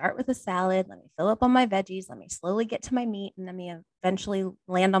 let me start with a salad, let me fill up on my veggies, let me slowly get to my meat, and let me eventually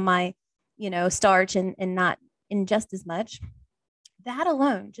land on my, starch and not ingest as much. That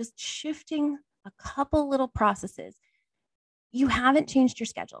alone, just shifting a couple little processes, you haven't changed your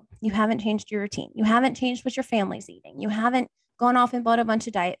schedule. You haven't changed your routine. You haven't changed what your family's eating. You haven't gone off and bought a bunch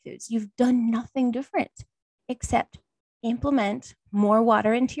of diet foods. You've done nothing different except implement more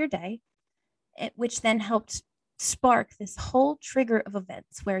water into your day, which then helped spark this whole trigger of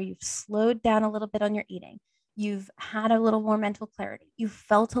events where you've slowed down a little bit on your eating. You've had a little more mental clarity. You've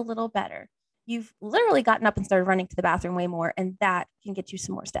felt a little better. You've literally gotten up and started running to the bathroom way more, and that can get you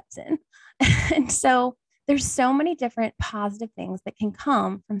some more steps in. And so there's so many different positive things that can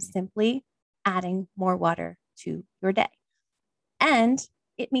come from simply adding more water to your day. And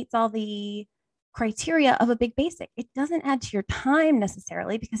it meets all the criteria of a big basic. It doesn't add to your time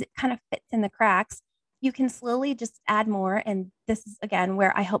necessarily because it kind of fits in the cracks. You can slowly just add more. And this is, again,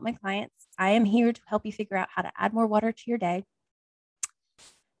 where I help my clients. I am here to help you figure out how to add more water to your day.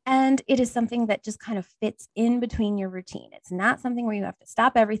 And it is something that just kind of fits in between your routine. It's not something where you have to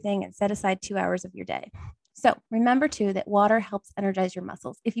stop everything and set aside 2 hours of your day. So remember too that water helps energize your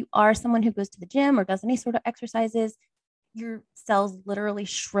muscles. If you are someone who goes to the gym or does any sort of exercises, your cells literally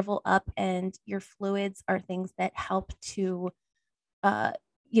shrivel up, and your fluids are things that help to, uh,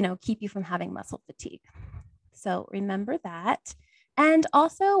 keep you from having muscle fatigue. So remember that. And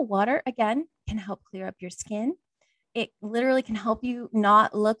also, water, again, can help clear up your skin. It literally can help you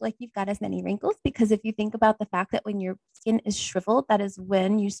not look like you've got as many wrinkles, because if you think about the fact that when your skin is shriveled, that is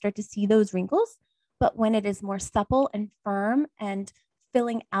when you start to see those wrinkles. But when it is more supple and firm and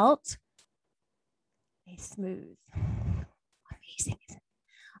filling out, a smooth, amazing.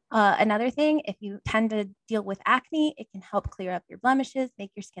 Another thing, if you tend to deal with acne, it can help clear up your blemishes,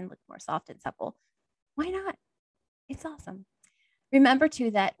 make your skin look more soft and supple. Why not? It's awesome. Remember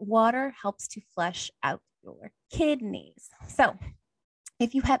too that water helps to flush out your kidneys. So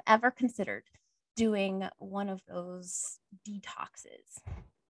if you have ever considered doing one of those detoxes,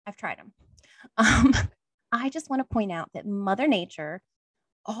 I've tried them. Um, I just want to point out that Mother Nature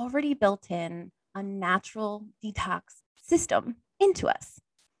already built in a natural detox system into us.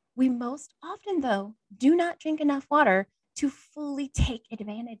 We most often, though, do not drink enough water to fully take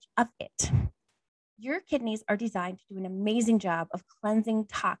advantage of it. Your kidneys are designed to do an amazing job of cleansing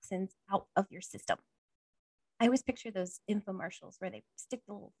toxins out of your system. I always picture those infomercials where they stick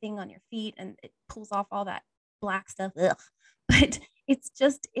the little thing on your feet and it pulls off all that black stuff. Ugh. But it's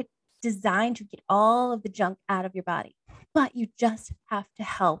designed to get all of the junk out of your body. But you just have to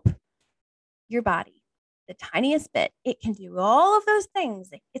help your body the tiniest bit. It can do all of those things.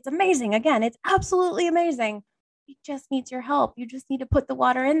 It's amazing. Again, it's absolutely amazing. It just needs your help. You just need to put the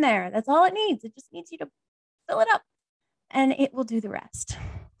water in there. That's all it needs. It just needs you to fill it up, and it will do the rest.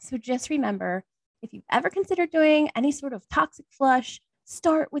 So just remember, if you've ever considered doing any sort of toxic flush,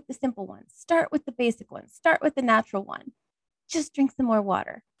 start with the simple ones. Start with the basic ones. Start with the natural one. Just drink some more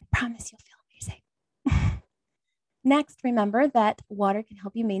water. I promise you'll feel amazing. Next, remember that water can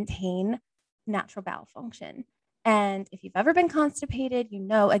help you maintain natural bowel function. And if you've ever been constipated, you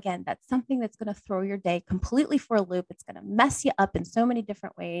know, again, that's something that's going to throw your day completely for a loop. It's going to mess you up in so many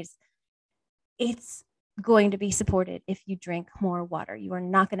different ways. It's going to be supported if you drink more water. You are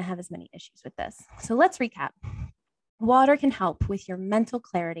not going to have as many issues with this. So let's recap. Water can help with your mental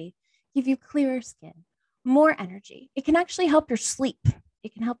clarity, give you clearer skin, more energy. It can actually help your sleep.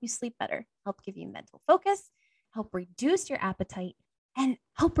 It can help you sleep better, help give you mental focus, help reduce your appetite, and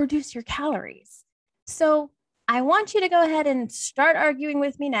help reduce your calories. So I want you to go ahead and start arguing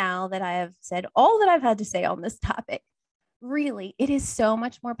with me now that I have said all that I've had to say on this topic. Really, it is so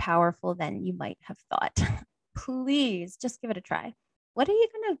much more powerful than you might have thought. Please just give it a try. What are you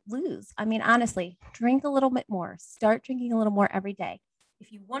going to lose? I mean, honestly, drink a little bit more. Start drinking a little more every day.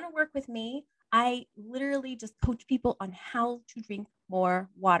 If you want to work with me, I literally just coach people on how to drink more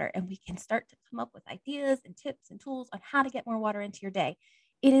water, and we can start to come up with ideas and tips and tools on how to get more water into your day.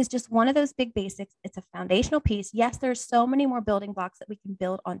 It is just one of those big basics. It's a foundational piece. Yes, there's so many more building blocks that we can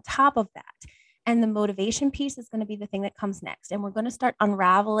build on top of that. And the motivation piece is going to be the thing that comes next. And we're going to start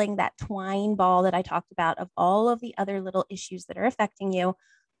unraveling that twine ball that I talked about of all of the other little issues that are affecting you.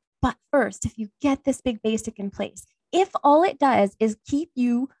 But first, if you get this big basic in place, if all it does is keep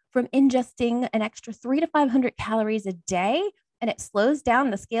you from ingesting an extra 300 to 500 calories a day, and it slows down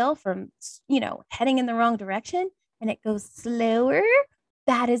the scale from, heading in the wrong direction, and it goes slower,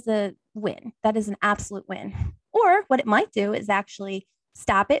 that is a win. That is an absolute win. Or what it might do is actually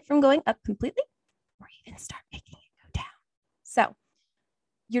stop it from going up completely, or even start making it go down. So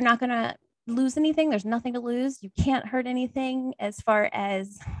you're not going to lose anything. There's nothing to lose. You can't hurt anything as far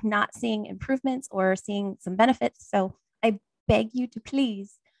as not seeing improvements or seeing some benefits. So I beg you to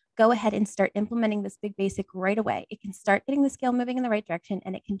please go ahead and start implementing this big basic right away. It can start getting the scale moving in the right direction,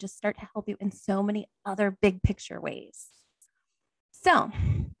 and it can just start to help you in so many other big picture ways. So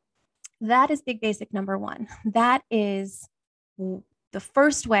that is big basic number one. That is the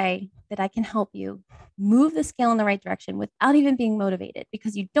first way that I can help you move the scale in the right direction without even being motivated,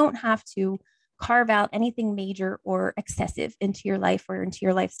 because you don't have to carve out anything major or excessive into your life or into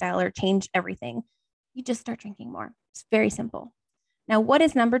your lifestyle or change everything. You just start drinking more. It's very simple. Now, what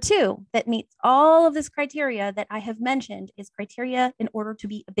is number two that meets all of this criteria that I have mentioned is criteria in order to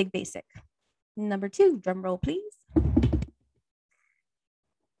be a big basic? Number two, drum roll, please.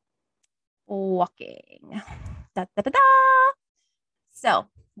 Walking. Da, da, da, da. So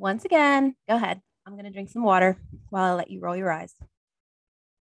once again, go ahead. I'm going to drink some water while I let you roll your eyes.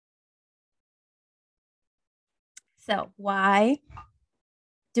 So, why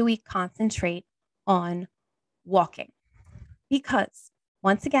do we concentrate on walking? Because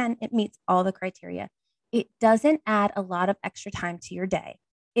once again, it meets all the criteria. It doesn't add a lot of extra time to your day.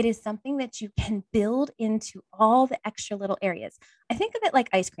 It is something that you can build into all the extra little areas. I think of it like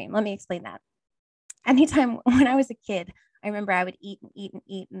ice cream. Let me explain that. Anytime when I was a kid, I remember I would eat and eat and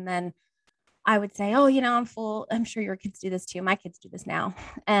eat. And then I would say, oh, I'm full. I'm sure your kids do this too. My kids do this now.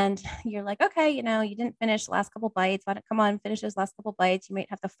 And you're like, okay, you didn't finish the last couple bites. Why don't come on, finish those last couple bites? You might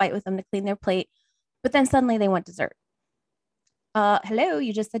have to fight with them to clean their plate. But then suddenly they want dessert. Hello,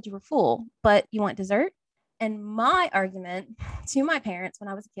 you just said you were full, but you want dessert? And my argument to my parents when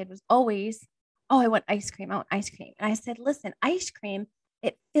I was a kid was always, oh, I want ice cream. I want ice cream. And I said, listen, ice cream,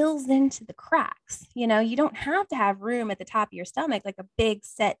 it fills into the cracks. You don't have to have room at the top of your stomach, like a big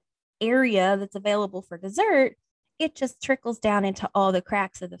set area that's available for dessert. It just trickles down into all the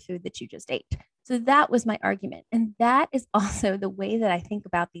cracks of the food that you just ate. So that was my argument. And that is also the way that I think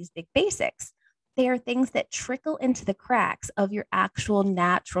about these big basics. They are things that trickle into the cracks of your actual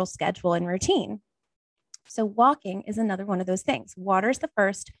natural schedule and routine. So, walking is another one of those things. Water is the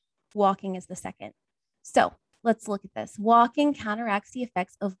first, walking is the second. So, let's look at this. Walking counteracts the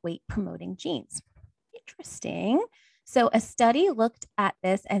effects of weight promoting genes. Interesting. So, a study looked at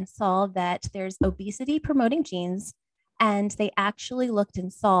this and saw that there's obesity promoting genes. And they actually looked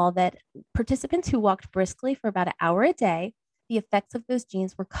and saw that participants who walked briskly for about an hour a day, the effects of those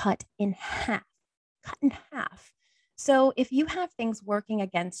genes were cut in half. Cut in half. So if you have things working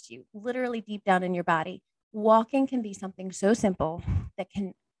against you, literally deep down in your body, walking can be something so simple that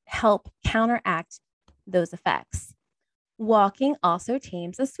can help counteract those effects. Walking also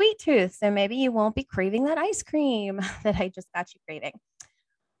tames a sweet tooth. So maybe you won't be craving that ice cream that I just got you craving.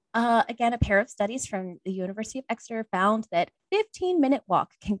 Again, a pair of studies from the University of Exeter found that 15-minute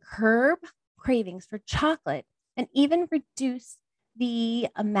walk can curb cravings for chocolate and even reduce the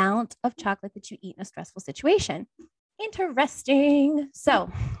amount of chocolate that you eat in a stressful situation. Interesting.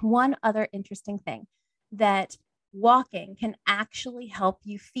 So, one other interesting thing that walking can actually help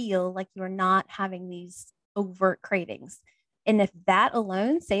you feel like you're not having these overt cravings. And if that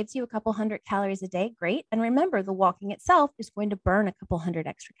alone saves you a couple hundred calories a day, great. And remember, the walking itself is going to burn a couple hundred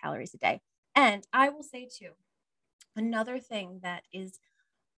extra calories a day. And I will say, too, another thing that is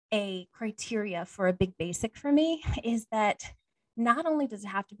a criteria for a big basic for me is that not only does it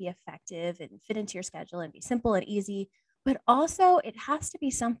have to be effective and fit into your schedule and be simple and easy, but also it has to be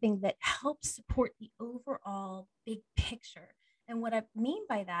something that helps support the overall big picture. And what I mean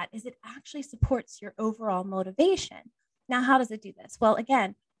by that is it actually supports your overall motivation. Now, how does it do this? Well,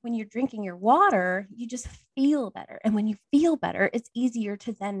 again, when you're drinking your water, you just feel better. And when you feel better, it's easier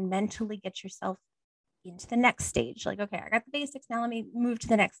to then mentally get yourself into the next stage. Like, okay, I got the basics. Now let me move to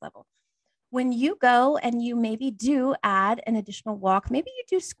the next level. When you go and you maybe do add an additional walk, maybe you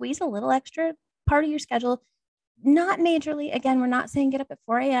do squeeze a little extra part of your schedule, not majorly. Again, we're not saying get up at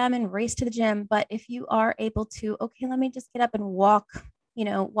 4 a.m. and race to the gym, but if you are able to, okay, let me just get up and walk,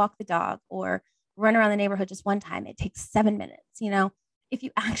 walk the dog or run around the neighborhood just one time. It takes 7 minutes. If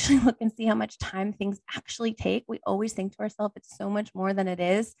you actually look and see how much time things actually take, we always think to ourselves, it's so much more than it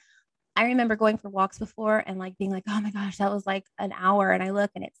is. I remember going for walks before and like being like, oh my gosh, that was like an hour. And I look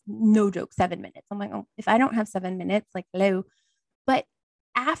and it's no joke, 7 minutes. I'm like, oh, if I don't have 7 minutes, like, hello. But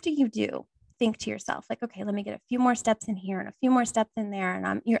after you do, think to yourself, like, okay, let me get a few more steps in here and a few more steps in there.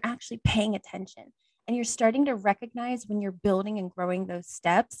 And you're actually paying attention and you're starting to recognize when you're building and growing those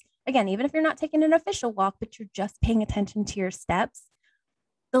steps. Again, even if you're not taking an official walk, but you're just paying attention to your steps,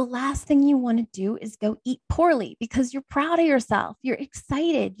 the last thing you want to do is go eat poorly because you're proud of yourself. You're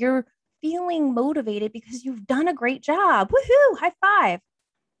excited. You're feeling motivated because you've done a great job. Woohoo, high five.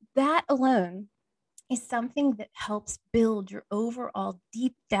 That alone is something that helps build your overall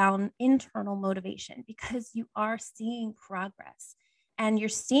deep down internal motivation because you are seeing progress. And you're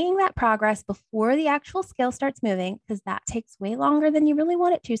seeing that progress before the actual scale starts moving because that takes way longer than you really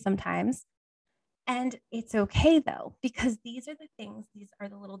want it to sometimes. And it's okay though, because these are the things, these are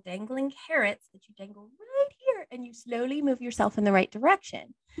the little dangling carrots that you dangle right here and you slowly move yourself in the right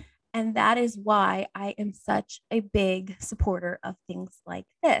direction. And that is why I am such a big supporter of things like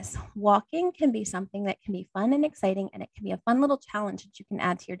this. Walking can be something that can be fun and exciting, and it can be a fun little challenge that you can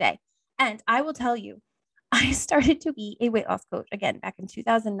add to your day. And I will tell you, I started to be a weight loss coach again back in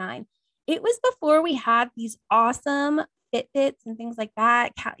 2009. It was before we had these awesome Fitbits and things like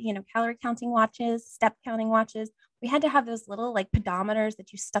that, calorie counting watches, step counting watches. We had to have those little like pedometers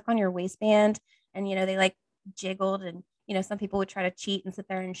that you stuck on your waistband and, they like jiggled and, some people would try to cheat and sit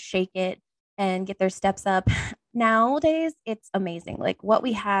there and shake it and get their steps up. Nowadays, it's amazing. Like what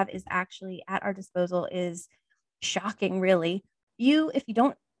we have is actually at our disposal is shocking, really. If you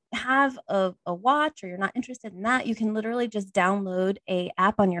don't have a watch or you're not interested in that, you can literally just download a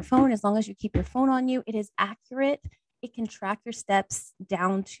app on your phone. As long as you keep your phone on you, it is accurate. It can track your steps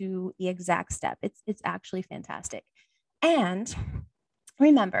down to the exact step. It's actually fantastic. And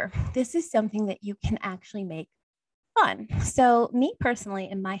remember, this is something that you can actually make fun. So, me personally,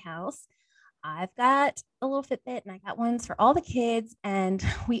 in my house, I've got a little Fitbit and I got ones for all the kids, and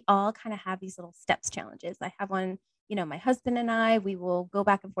we all kind of have these little steps challenges. I have one, my husband and I, we will go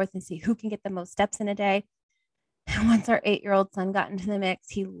back and forth and see who can get the most steps in a day. And once our 8-year-old son got into the mix,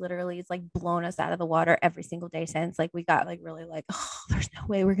 he literally is like blown us out of the water every single day since. Like, we got like really like, oh, there's no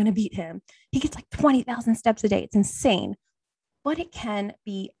way we're going to beat him. He gets like 20,000 steps a day. It's insane, but it can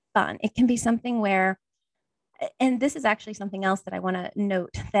be fun. It can be something where, and this is actually something else that I want to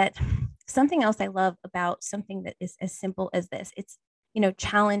note, that something else I love about something that is as simple as this. It's,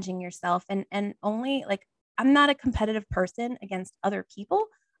 challenging yourself, and only like, I'm not a competitive person against other people.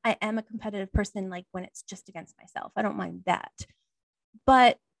 I am a competitive person like when it's just against myself. I don't mind that.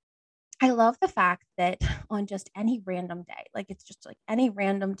 But I love the fact that on just any random day, like it's just like any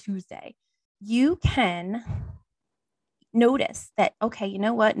random Tuesday, you can notice that, okay, you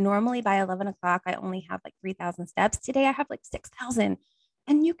know what? Normally by 11 o'clock, I only have like 3,000 steps. Today I have like 6,000.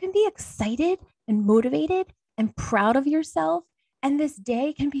 And you can be excited and motivated and proud of yourself. And this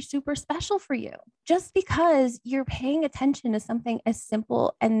day can be super special for you just because you're paying attention to something as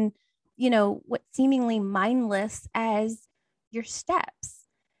simple and, what seemingly mindless as your steps.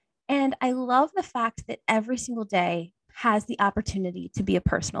 And I love the fact that every single day has the opportunity to be a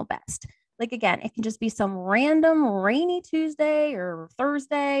personal best. Like, again, it can just be some random rainy Tuesday or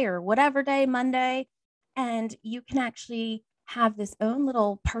Thursday or whatever day, Monday. And you can actually have this own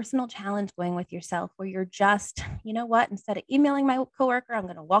little personal challenge going with yourself where you're just, you know what, instead of emailing my coworker, I'm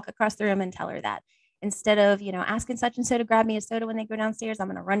going to walk across the room and tell her that. Instead of, asking such and so to grab me a soda when they go downstairs, I'm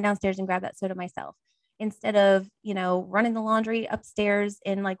going to run downstairs and grab that soda myself. Instead of, running the laundry upstairs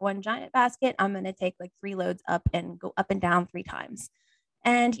in like one giant basket, I'm going to take like 3 loads up and go up and down 3 times.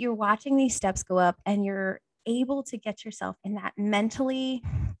 And you're watching these steps go up and you're able to get yourself in that mentally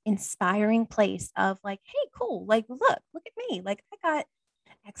inspiring place of like, hey, cool, like, look at me, like I got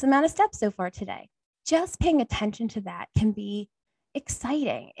X amount of steps so far today. Just paying attention to that can be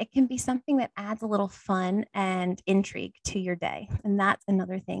exciting. It can be something that adds a little fun and intrigue to your day. And that's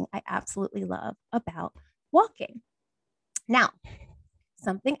another thing I absolutely love about walking. Now,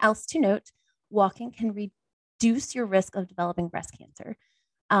 something else to note, walking can reduce your risk of developing breast cancer.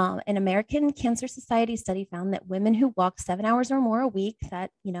 An American Cancer Society study found that women who walked 7 hours or more a week,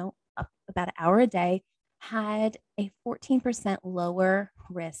 that, about an hour a day, had a 14% lower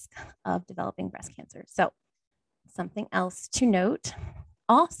risk of developing breast cancer. So, something else to note,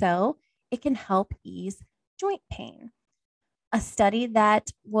 also, it can help ease joint pain. A study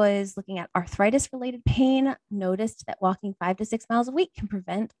that was looking at arthritis related pain noticed that walking 5 to 6 miles a week can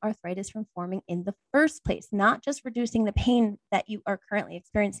prevent arthritis from forming in the first place, not just reducing the pain that you are currently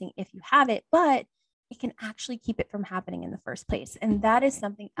experiencing if you have it, but it can actually keep it from happening in the first place. And that is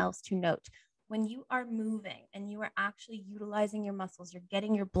something else to note. When you are moving and you are actually utilizing your muscles, you're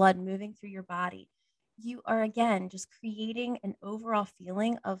getting your blood moving through your body, you are again just creating an overall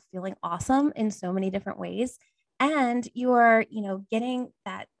feeling of feeling awesome in so many different ways, and you are, getting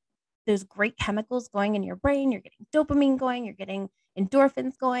those great chemicals going in your brain. You're getting dopamine going, you're getting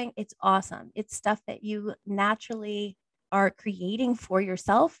endorphins going. It's awesome. It's stuff that you naturally are creating for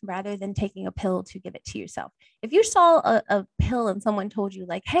yourself rather than taking a pill to give it to yourself. If you saw a pill and someone told you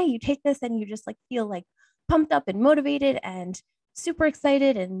like, hey, you take this and you just like feel like pumped up and motivated and super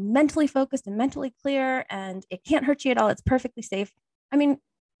excited and mentally focused and mentally clear and it can't hurt you at all, it's perfectly safe. I mean,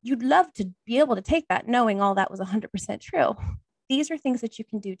 you'd love to be able to take that knowing all that was 100% true. These are things that you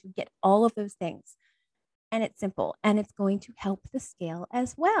can do to get all of those things. And it's simple and it's going to help the scale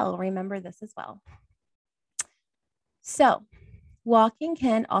as well. Remember this as well. So, walking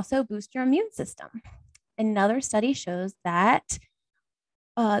can also boost your immune system. Another study shows that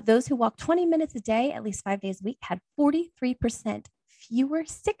those who walk 20 minutes a day, at least 5 days a week, had 43% fewer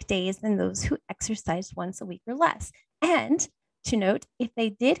sick days than those who exercised once a week or less. And to note, if they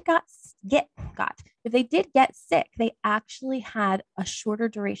did get sick, they actually had a shorter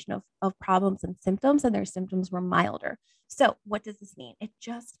duration of problems and symptoms, and their symptoms were milder. So what does this mean? It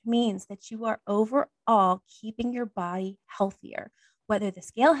just means that you are overall keeping your body healthier. Whether the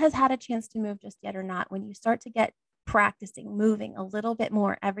scale has had a chance to move just yet or not, when you start to get practicing moving a little bit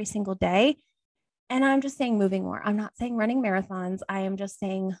more every single day, and I'm just saying moving more. I'm not saying running marathons. I am just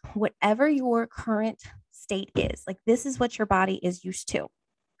saying whatever your current state is, like this is what your body is used to.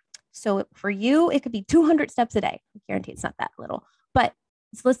 So for you, it could be 200 steps a day. I guarantee it's not that little, but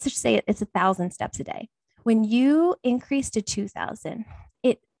let's just say it's 1,000 steps a day. When you increase to 2,000,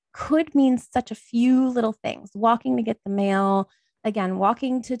 it could mean such a few little things: walking to get the mail, again,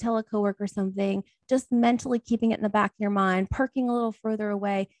 walking to tell a coworker something, just mentally keeping it in the back of your mind, parking a little further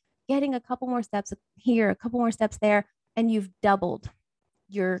away, getting a couple more steps here, a couple more steps there, and you've doubled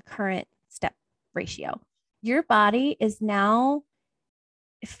your current step ratio. Your body is now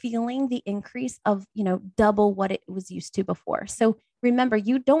feeling the increase of, double what it was used to before. So remember,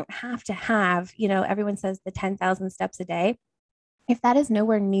 you don't have to have, everyone says the 10,000 steps a day. If that is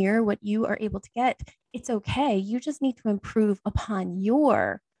nowhere near what you are able to get, it's okay. You just need to improve upon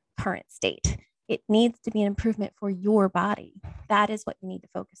your current state. It needs to be an improvement for your body. That is what you need to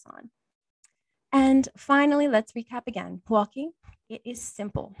focus on. And finally, let's recap again. Walking, it is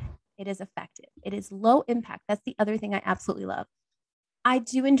simple. It is effective. It is low impact. That's the other thing I absolutely love. I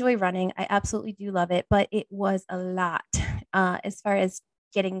do enjoy running. I absolutely do love it, but it was a lot as far as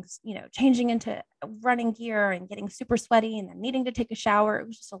getting, changing into running gear and getting super sweaty and then needing to take a shower. It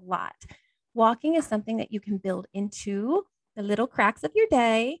was just a lot. Walking is something that you can build into the little cracks of your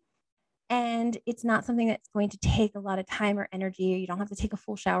day. And it's not something that's going to take a lot of time or energy. You don't have to take a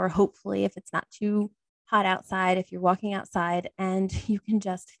full shower, hopefully, if it's not too hot outside, if you're walking outside, and you can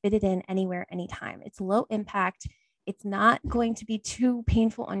just fit it in anywhere, anytime. It's low impact. It's not going to be too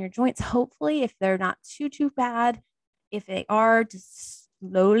painful on your joints, hopefully, if they're not too bad. If they are, just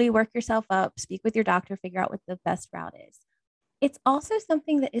slowly work yourself up, speak with your doctor, figure out what the best route is. It's also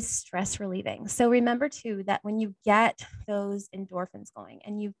something that is stress relieving. So remember too that when you get those endorphins going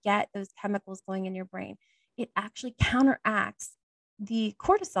and you get those chemicals going in your brain, it actually counteracts the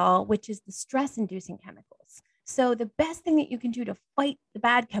cortisol, which is the stress inducing chemicals. So the best thing that you can do to fight the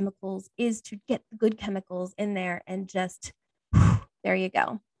bad chemicals is to get the good chemicals in there and just, there you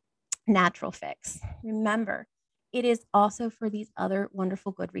go. Natural fix. Remember, it is also for these other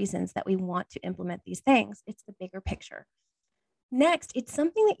wonderful good reasons that we want to implement these things. It's the bigger picture. Next, it's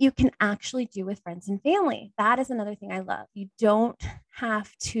something that you can actually do with friends and family. That is another thing I love. You don't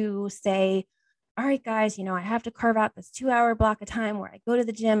have to say, all right, guys, I have to carve out this 2-hour block of time where I go to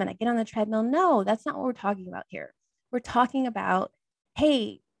the gym and I get on the treadmill. No, that's not what we're talking about here. We're talking about,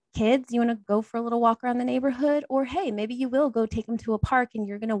 hey, kids, you want to go for a little walk around the neighborhood? Or hey, maybe you will go take them to a park and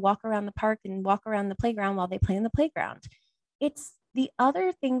you're going to walk around the park and walk around the playground while they play in the playground. It's the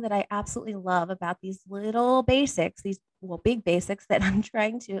other thing that I absolutely love about these little basics, these big basics that I'm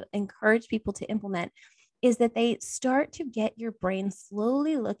trying to encourage people to implement, is that they start to get your brain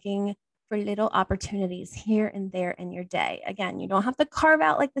slowly looking for little opportunities here and there in your day. Again, you don't have to carve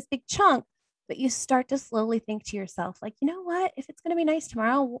out like this big chunk, but you start to slowly think to yourself, like, you know what, if it's going to be nice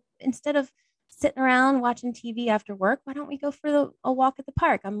tomorrow, instead of sitting around watching TV after work, why don't we go for a walk at the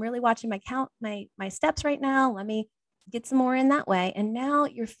park? I'm really watching my steps right now. Let me get some more in that way. And now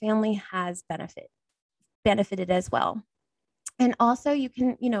your family has benefited as well. And also you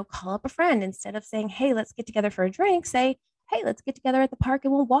can, call up a friend instead of saying, hey, let's get together for a drink. Say, hey, let's get together at the park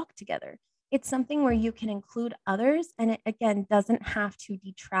and we'll walk together. It's something where you can include others and it again doesn't have to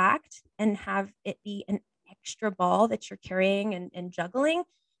detract and have it be an extra ball that you're carrying and juggling.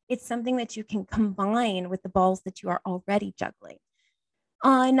 It's something that you can combine with the balls that you are already juggling.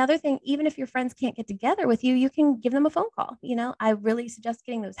 Another thing, even if your friends can't get together with you, you can give them a phone call. I really suggest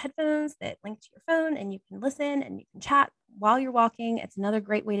getting those headphones that link to your phone and you can listen and you can chat while you're walking. It's another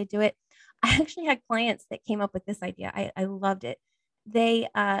great way to do it. I actually had clients that came up with this idea. I loved it. They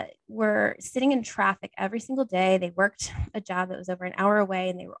were sitting in traffic every single day. They worked a job that was over an hour away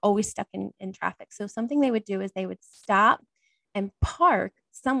and they were always stuck in traffic. So something they would do is they would stop and park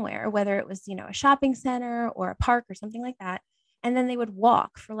somewhere, whether it was, a shopping center or a park or something like that, and then they would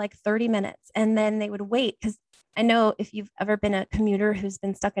walk for like 30 minutes and then they would wait. Because I know if you've ever been a commuter who's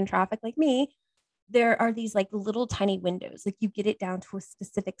been stuck in traffic like me, there are these like little tiny windows. Like you get it down to a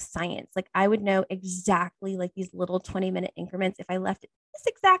specific science. Like I would know exactly like these little 20-minute increments. If I left at this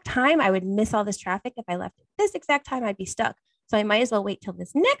exact time, I would miss all this traffic. If I left at this exact time, I'd be stuck. So I might as well wait till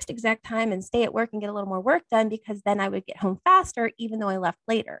this next exact time and stay at work and get a little more work done because then I would get home faster, even though I left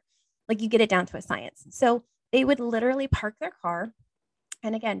later. Like you get it down to a science. So they would literally park their car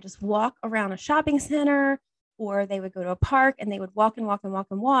and again, just walk around a shopping center, or they would go to a park and they would walk and walk and walk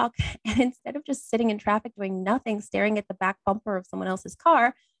and walk. And instead of just sitting in traffic doing nothing, staring at the back bumper of someone else's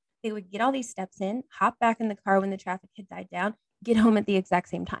car, they would get all these steps in, hop back in the car when the traffic had died down, get home at the exact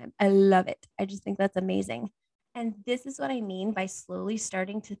same time. I love it. I just think that's amazing. And this is what I mean by slowly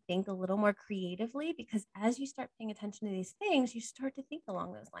starting to think a little more creatively, because as you start paying attention to these things, you start to think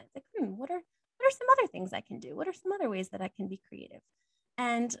along those lines. Like, what are some other things I can do? What are some other ways that I can be creative?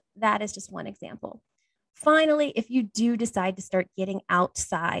 And that is just one example. Finally, if you do decide to start getting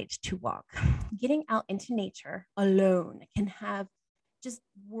outside to walk, getting out into nature alone can have just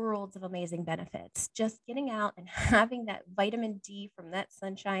worlds of amazing benefits. Just getting out and having that vitamin D from that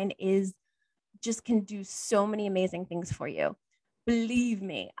sunshine is just can do so many amazing things for you. Believe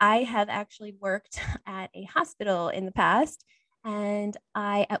me, I have actually worked at a hospital in the past. And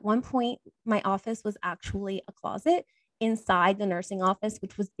at one point, my office was actually a closet inside the nursing office,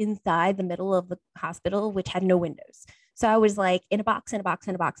 which was inside the middle of the hospital, which had no windows. So I was like in a box, in a box,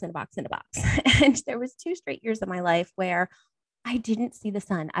 in a box, in a box, in a box. And there was 2 straight years of my life where I didn't see the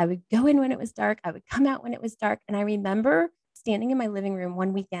sun. I would go in when it was dark. I would come out when it was dark. And I remember standing in my living room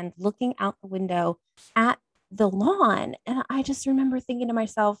one weekend, looking out the window at the lawn. And I just remember thinking to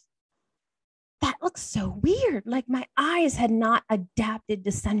myself, that looks so weird. Like my eyes had not adapted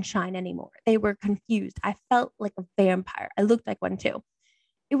to sunshine anymore. They were confused. I felt like a vampire. I looked like one too.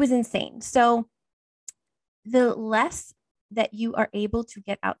 It was insane. So the less that you are able to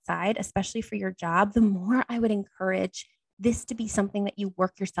get outside, especially for your job, the more I would encourage this to be something that you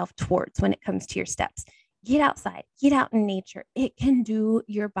work yourself towards when it comes to your steps. Get outside, get out in nature. It can do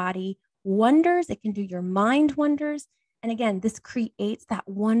your body wonders, it can do your mind wonders. And again, this creates that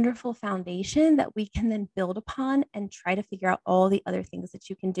wonderful foundation that we can then build upon and try to figure out all the other things that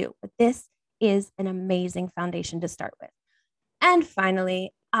you can do. But this is an amazing foundation to start with. And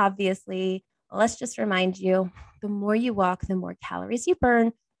finally, obviously, let's just remind you, the more you walk, the more calories you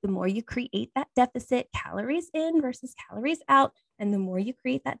burn, the more you create that deficit, calories in versus calories out. And the more you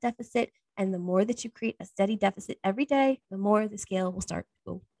create that deficit, and the more that you create a steady deficit every day, the more the scale will start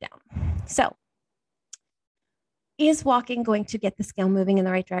to go down. So, is walking going to get the scale moving in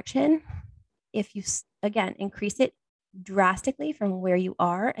the right direction? If you, again, increase it drastically from where you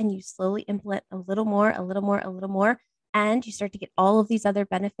are and you slowly implement a little more, a little more, a little more, and you start to get all of these other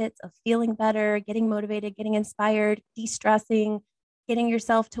benefits of feeling better, getting motivated, getting inspired, de-stressing, getting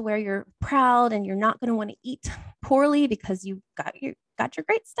yourself to where you're proud and you're not going to want to eat poorly because you got your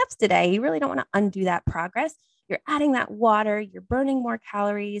great steps today. You really don't want to undo that progress. You're adding that water, you're burning more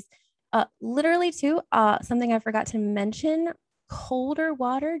calories. Literally, too, something I forgot to mention, colder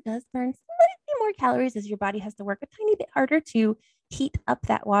water does burn slightly more calories as your body has to work a tiny bit harder to heat up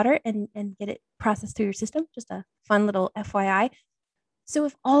that water and get it processed through your system. Just a fun little FYI. So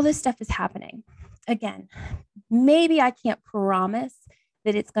if all this stuff is happening, again, maybe I can't promise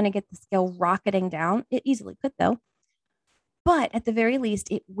that it's going to get the scale rocketing down. It easily could, though. But at the very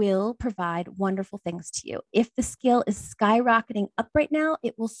least, it will provide wonderful things to you. If the scale is skyrocketing up right now,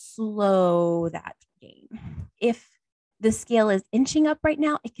 it will slow that gain. If the scale is inching up right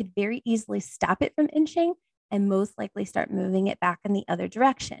now, it could very easily stop it from inching and most likely start moving it back in the other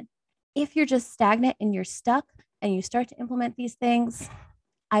direction. If you're just stagnant and you're stuck and you start to implement these things,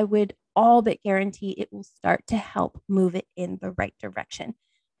 I would all but guarantee it will start to help move it in the right direction.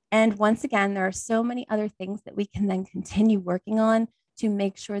 And once again, there are so many other things that we can then continue working on to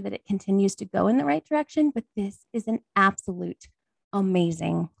make sure that it continues to go in the right direction. But this is an absolute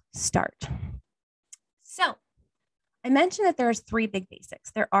amazing start. So I mentioned that there's 3 big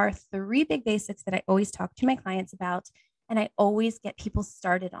basics. There are 3 big basics that I always talk to my clients about, and I always get people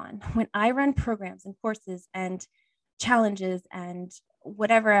started on. When I run programs and courses and challenges and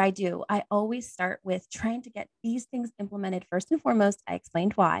whatever I do, I always start with trying to get these things implemented first and foremost. I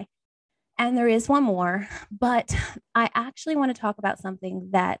explained why. And there is one more, but I actually want to talk about something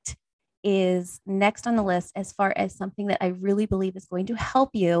that is next on the list as far as something that I really believe is going to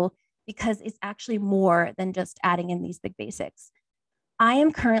help you because it's actually more than just adding in these big basics. I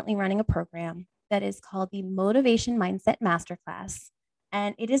am currently running a program that is called the Motivation Mindset Masterclass,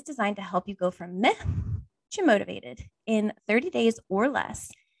 and it is designed to help you go from meh to motivated in 30 days or less.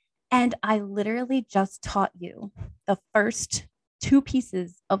 And I literally just taught you the first 2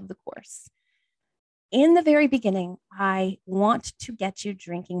 pieces of the course. In the very beginning, I want to get you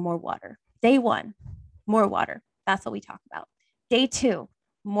drinking more water. Day 1, more water. That's what we talk about. Day 2,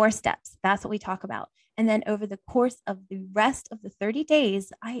 more steps. That's what we talk about. And then over the course of the rest of the 30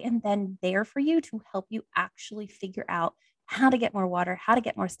 days, I am then there for you to help you actually figure out how to get more water, how to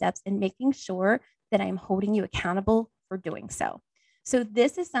get more steps, and making sure that I'm holding you accountable for doing so. So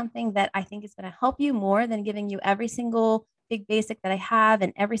this is something that I think is going to help you more than giving you every single big basic that I have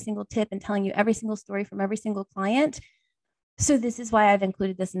and every single tip and telling you every single story from every single client. So this is why I've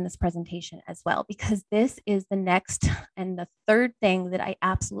included this in this presentation as well, because this is the next and the third thing that I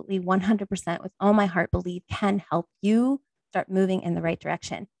absolutely 100% with all my heart believe can help you start moving in the right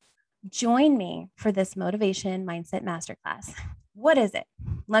direction. Join me for this Motivation Mindset Masterclass. What is it?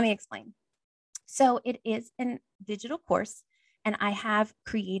 Let me explain. So it is a digital course And I have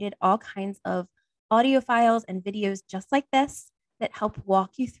created all kinds of audio files and videos just like this that help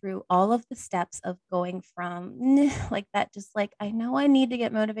walk you through all of the steps of going from like that, just like, I know I need to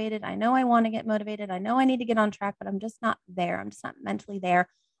get motivated. I know I want to get motivated. I know I need to get on track, but I'm just not there. I'm just not mentally there,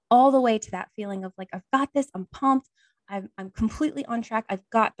 all the way to that feeling of like, I've got this. I'm pumped. I'm completely on track. I've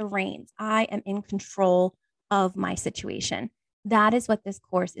got the reins. I am in control of my situation. That is what this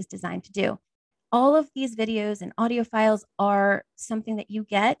course is designed to do. All of these videos and audio files are something that you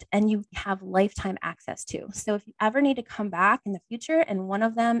get and you have lifetime access to. So if you ever need to come back in the future and one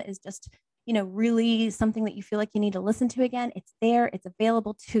of them is just, really something that you feel like you need to listen to again, it's there, it's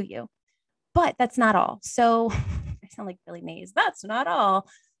available to you. But that's not all. So I sound like Billy Mays. That's not all.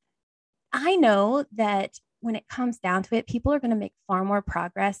 I know that when it comes down to it, people are going to make far more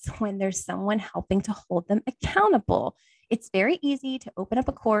progress when there's someone helping to hold them accountable. It's very easy to open up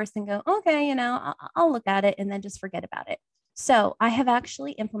a course and go, okay, I'll look at it and then just forget about it. So I have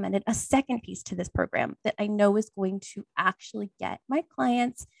actually implemented a second piece to this program that I know is going to actually get my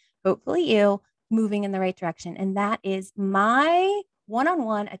clients, hopefully you, moving in the right direction. And that is my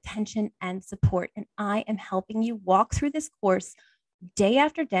one-on-one attention and support. And I am helping you walk through this course day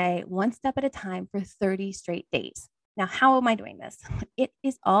after day, one step at a time for 30 straight days. Now, how am I doing this? It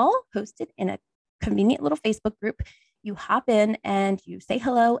is all hosted in a convenient little Facebook group. You hop in and you say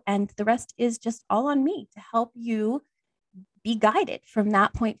hello, and the rest is just all on me to help you be guided from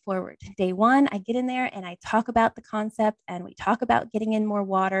that point forward. Day one, I get in there and I talk about the concept and we talk about getting in more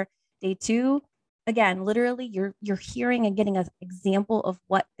water. Day two, again, literally you're hearing and getting an example of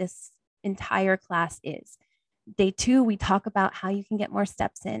what this entire class is. Day two, we talk about how you can get more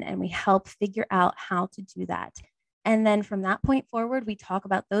steps in and we help figure out how to do that. And then from that point forward, we talk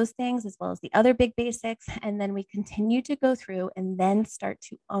about those things as well as the other big basics. And then we continue to go through and then start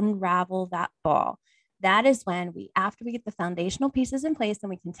to unravel that ball. That is when after we get the foundational pieces in place and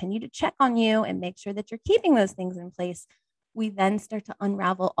we continue to check on you and make sure that you're keeping those things in place, we then start to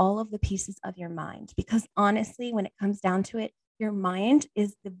unravel all of the pieces of your mind. Because honestly, when it comes down to it, your mind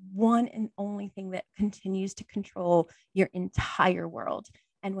is the one and only thing that continues to control your entire world.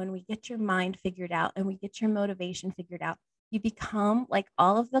 And when we get your mind figured out and we get your motivation figured out, you become like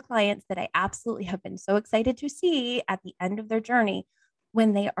all of the clients that I absolutely have been so excited to see at the end of their journey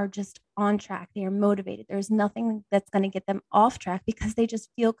when they are just on track. They are motivated. There's nothing that's going to get them off track because they just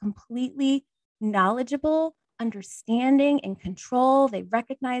feel completely knowledgeable, understanding, and control. They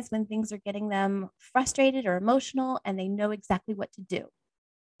recognize when things are getting them frustrated or emotional, and they know exactly what to do.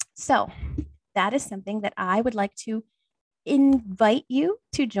 So that is something that I would like to invite you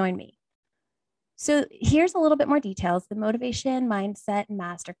to join me. So here's a little bit more details. The Motivation Mindset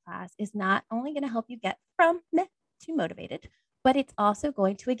Masterclass is not only going to help you get from meh to motivated, but it's also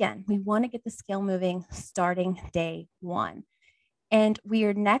going to, again, we want to get the scale moving starting day one. And we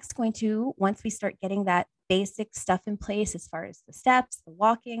are next going to, once we start getting that basic stuff in place, as far as the steps, the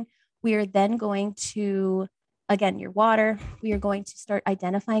walking, we are then going to, again, your water, we are going to start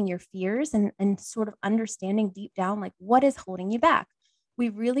identifying your fears and sort of understanding deep down, like what is holding you back. We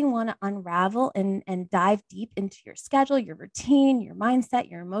really want to unravel and dive deep into your schedule, your routine, your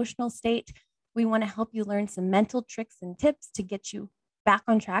mindset, your emotional state. We want to help you learn some mental tricks and tips to get you back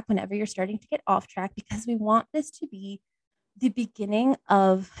on track whenever you're starting to get off track, because we want this to be the beginning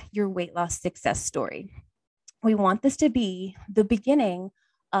of your weight loss success story. We want this to be the beginning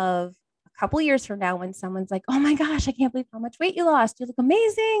of a couple of years from now when someone's like, oh my gosh, I can't believe how much weight you lost. You look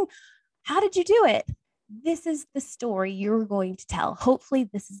amazing. How did you do it? This is the story you're going to tell. Hopefully,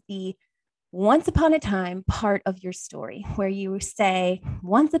 this is the once upon a time part of your story where you say,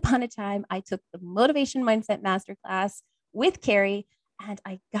 once upon a time, I took the Motivation Mindset Masterclass with Carrie and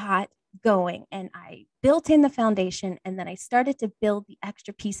I got going and I built in the foundation, and then I started to build the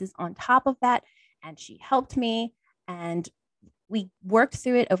extra pieces on top of that, and she helped me and we worked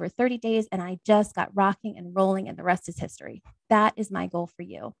through it over 30 days and I just got rocking and rolling, and the rest is history. That is my goal for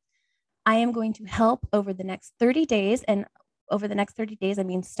you. I am going to help over the next 30 days, and over the next 30 days, I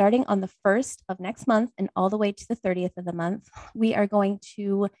mean, starting on the 1st of next month and all the way to the 30th of the month, we are going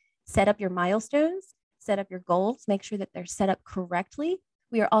to set up your milestones, set up your goals, make sure that they're set up correctly.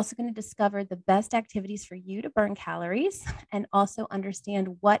 We are also going to discover the best activities for you to burn calories and also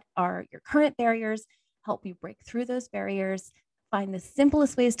understand what are your current barriers, help you break through those barriers, find the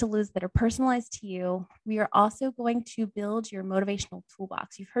simplest ways to lose that are personalized to you. We are also going to build your motivational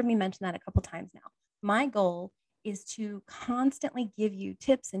toolbox. You've heard me mention that a couple times now. My goal is to constantly give you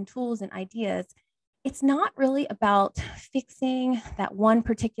tips and tools and ideas. It's not really about fixing that one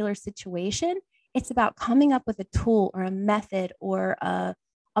particular situation. It's about coming up with a tool or a method or a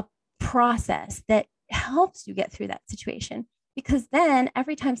process that helps you get through that situation. because then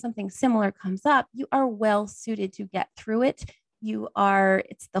every time something similar comes up, you are well suited to get through it.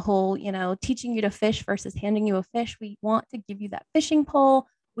 It's the whole, teaching you to fish versus handing you a fish. We want to give you that fishing pole.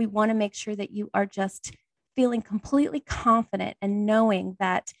 We want to make sure that you are just feeling completely confident and knowing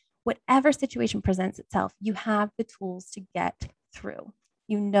that whatever situation presents itself, you have the tools to get through.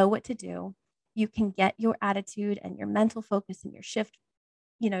 You know what to do. You can get your attitude and your mental focus and your shift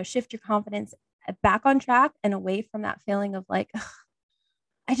your confidence back on track and away from that feeling of like,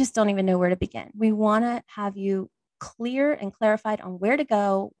 I just don't even know where to begin. We want to have you clear and clarified on where to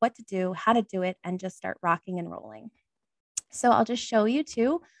go, what to do, how to do it, and just start rocking and rolling. So I'll just show you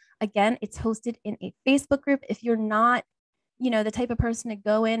too. Again, it's hosted in a Facebook group. If you're not, the type of person to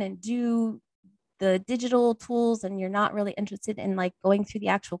go in and do the digital tools and you're not really interested in like going through the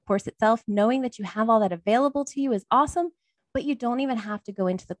actual course itself, knowing that you have all that available to you is awesome, but you don't even have to go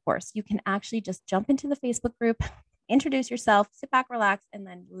into the course. You can actually just jump into the Facebook group, introduce yourself, sit back, relax, and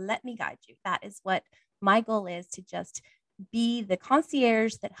then let me guide you. That is what my goal is, to just be the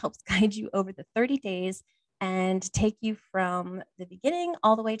concierge that helps guide you over the 30 days and take you from the beginning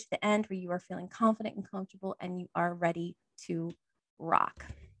all the way to the end where you are feeling confident and comfortable and you are ready to rock.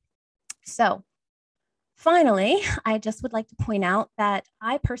 So finally, I just would like to point out that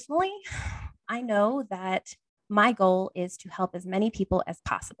I know that my goal is to help as many people as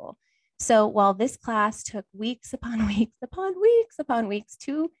possible. So while this class took weeks upon weeks upon weeks upon weeks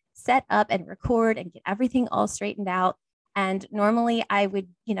to set up and record and get everything all straightened out, and normally I would,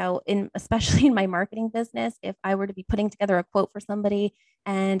 especially in my marketing business, if I were to be putting together a quote for somebody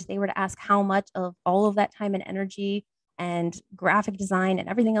and they were to ask how much of all of that time and energy and graphic design and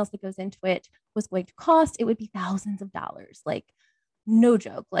everything else that goes into it was going to cost, it would be thousands of dollars. Like, no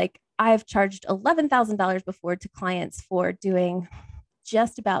joke. Like, I've charged $11,000 before to clients for doing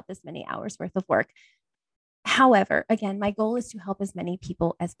just about this many hours worth of work. However, again, my goal is to help as many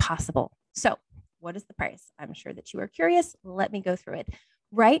people as possible. So, what is the price? I'm sure that you are curious. Let me go through it.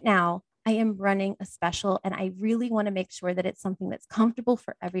 Right now, I am running a special, and I really want to make sure that it's something that's comfortable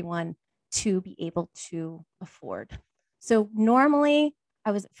for everyone to be able to afford. So normally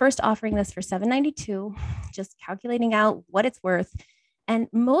I was first offering this for $792, just calculating out what it's worth. And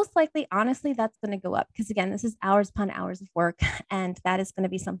most likely, honestly, that's going to go up because, again, this is hours upon hours of work. And that is going to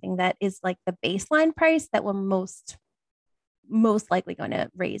be something that is like the baseline price that we're most likely going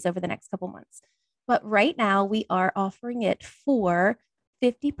to raise over the next couple months. But right now, we are offering it for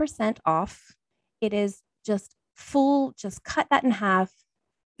 50% off. It is just cut that in half,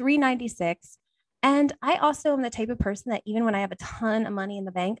 $396. And I also am the type of person that even when I have a ton of money in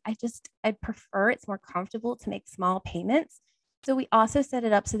the bank, I prefer, it's more comfortable to make small payments. So we also set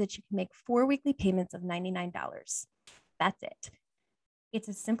it up so that you can make 4 weekly payments of $99. That's it. It's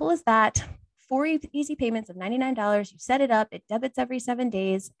as simple as that. 4 easy payments of $99. You set it up, it debits every 7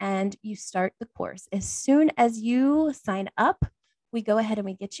 days, and you start the course. As soon as you sign up, we go ahead and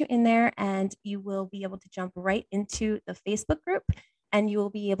we get you in there, and you will be able to jump right into the Facebook group, and you will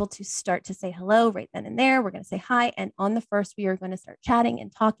be able to start to say hello right then and there. We're going to say hi. And on the first, we are going to start chatting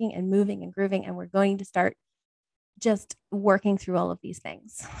and talking and moving and grooving, and we're going to start just working through all of these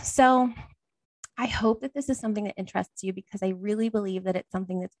things. So I hope that this is something that interests you, because I really believe that it's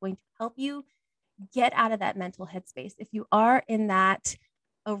something that's going to help you get out of that mental headspace. If you are in that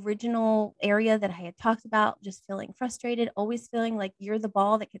original area that I had talked about, just feeling frustrated, always feeling like you're the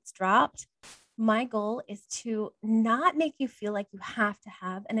ball that gets dropped, my goal is to not make you feel like you have to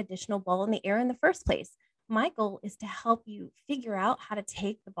have an additional ball in the air in the first place. My goal is to help you figure out how to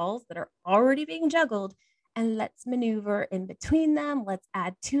take the balls that are already being juggled and let's maneuver in between them. Let's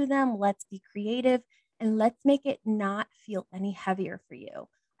add to them. Let's be creative, and let's make it not feel any heavier for you.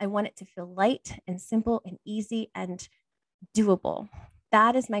 I want it to feel light and simple and easy and doable.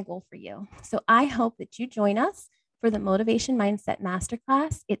 That is my goal for you. So I hope that you join us for the Motivation Mindset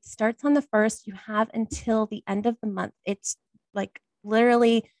Masterclass. It starts on the 1st. You have until the end of the month. It's like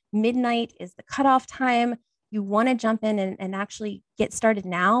literally midnight is the cutoff time. You want to jump in and actually get started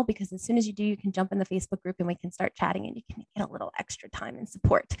now, because as soon as you do, you can jump in the Facebook group and we can start chatting and you can get a little extra time and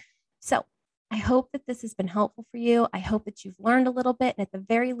support. So I hope that this has been helpful for you. I hope that you've learned a little bit. And at the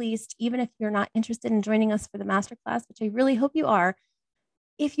very least, even if you're not interested in joining us for the masterclass, which I really hope you are,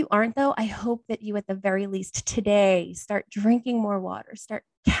 if you aren't, though, I hope that you, at the very least today, start drinking more water, start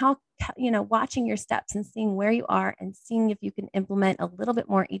watching your steps and seeing where you are and seeing if you can implement a little bit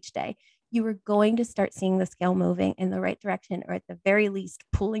more each day. You are going to start seeing the scale moving in the right direction, or at the very least,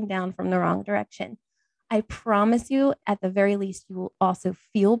 pulling down from the wrong direction. I promise you, at the very least, you will also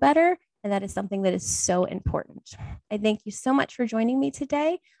feel better And that is something that is so important. I thank you so much for joining me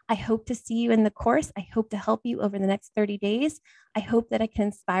today. I hope to see you in the course. I hope to help you over the next 30 days. I hope that I can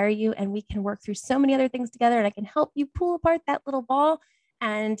inspire you and we can work through so many other things together, and I can help you pull apart that little ball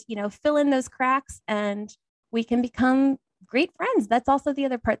and, fill in those cracks, and we can become great friends. That's also the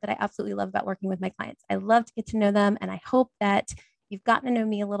other part that I absolutely love about working with my clients. I love to get to know them, and I hope that you've gotten to know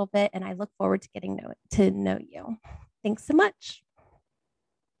me a little bit, and I look forward to getting to know you. Thanks so much.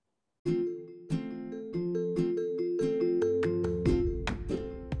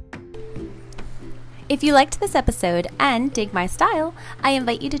 If you liked this episode and dig my style, I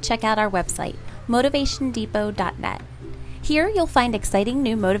invite you to check out our website, motivationdepot.net. Here you'll find exciting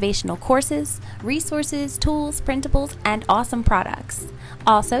new motivational courses, resources, tools, printables, and awesome products.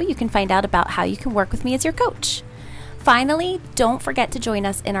 Also, you can find out about how you can work with me as your coach. Finally, don't forget to join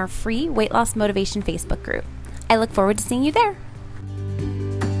us in our free Weight Loss Motivation Facebook group. I look forward to seeing you there.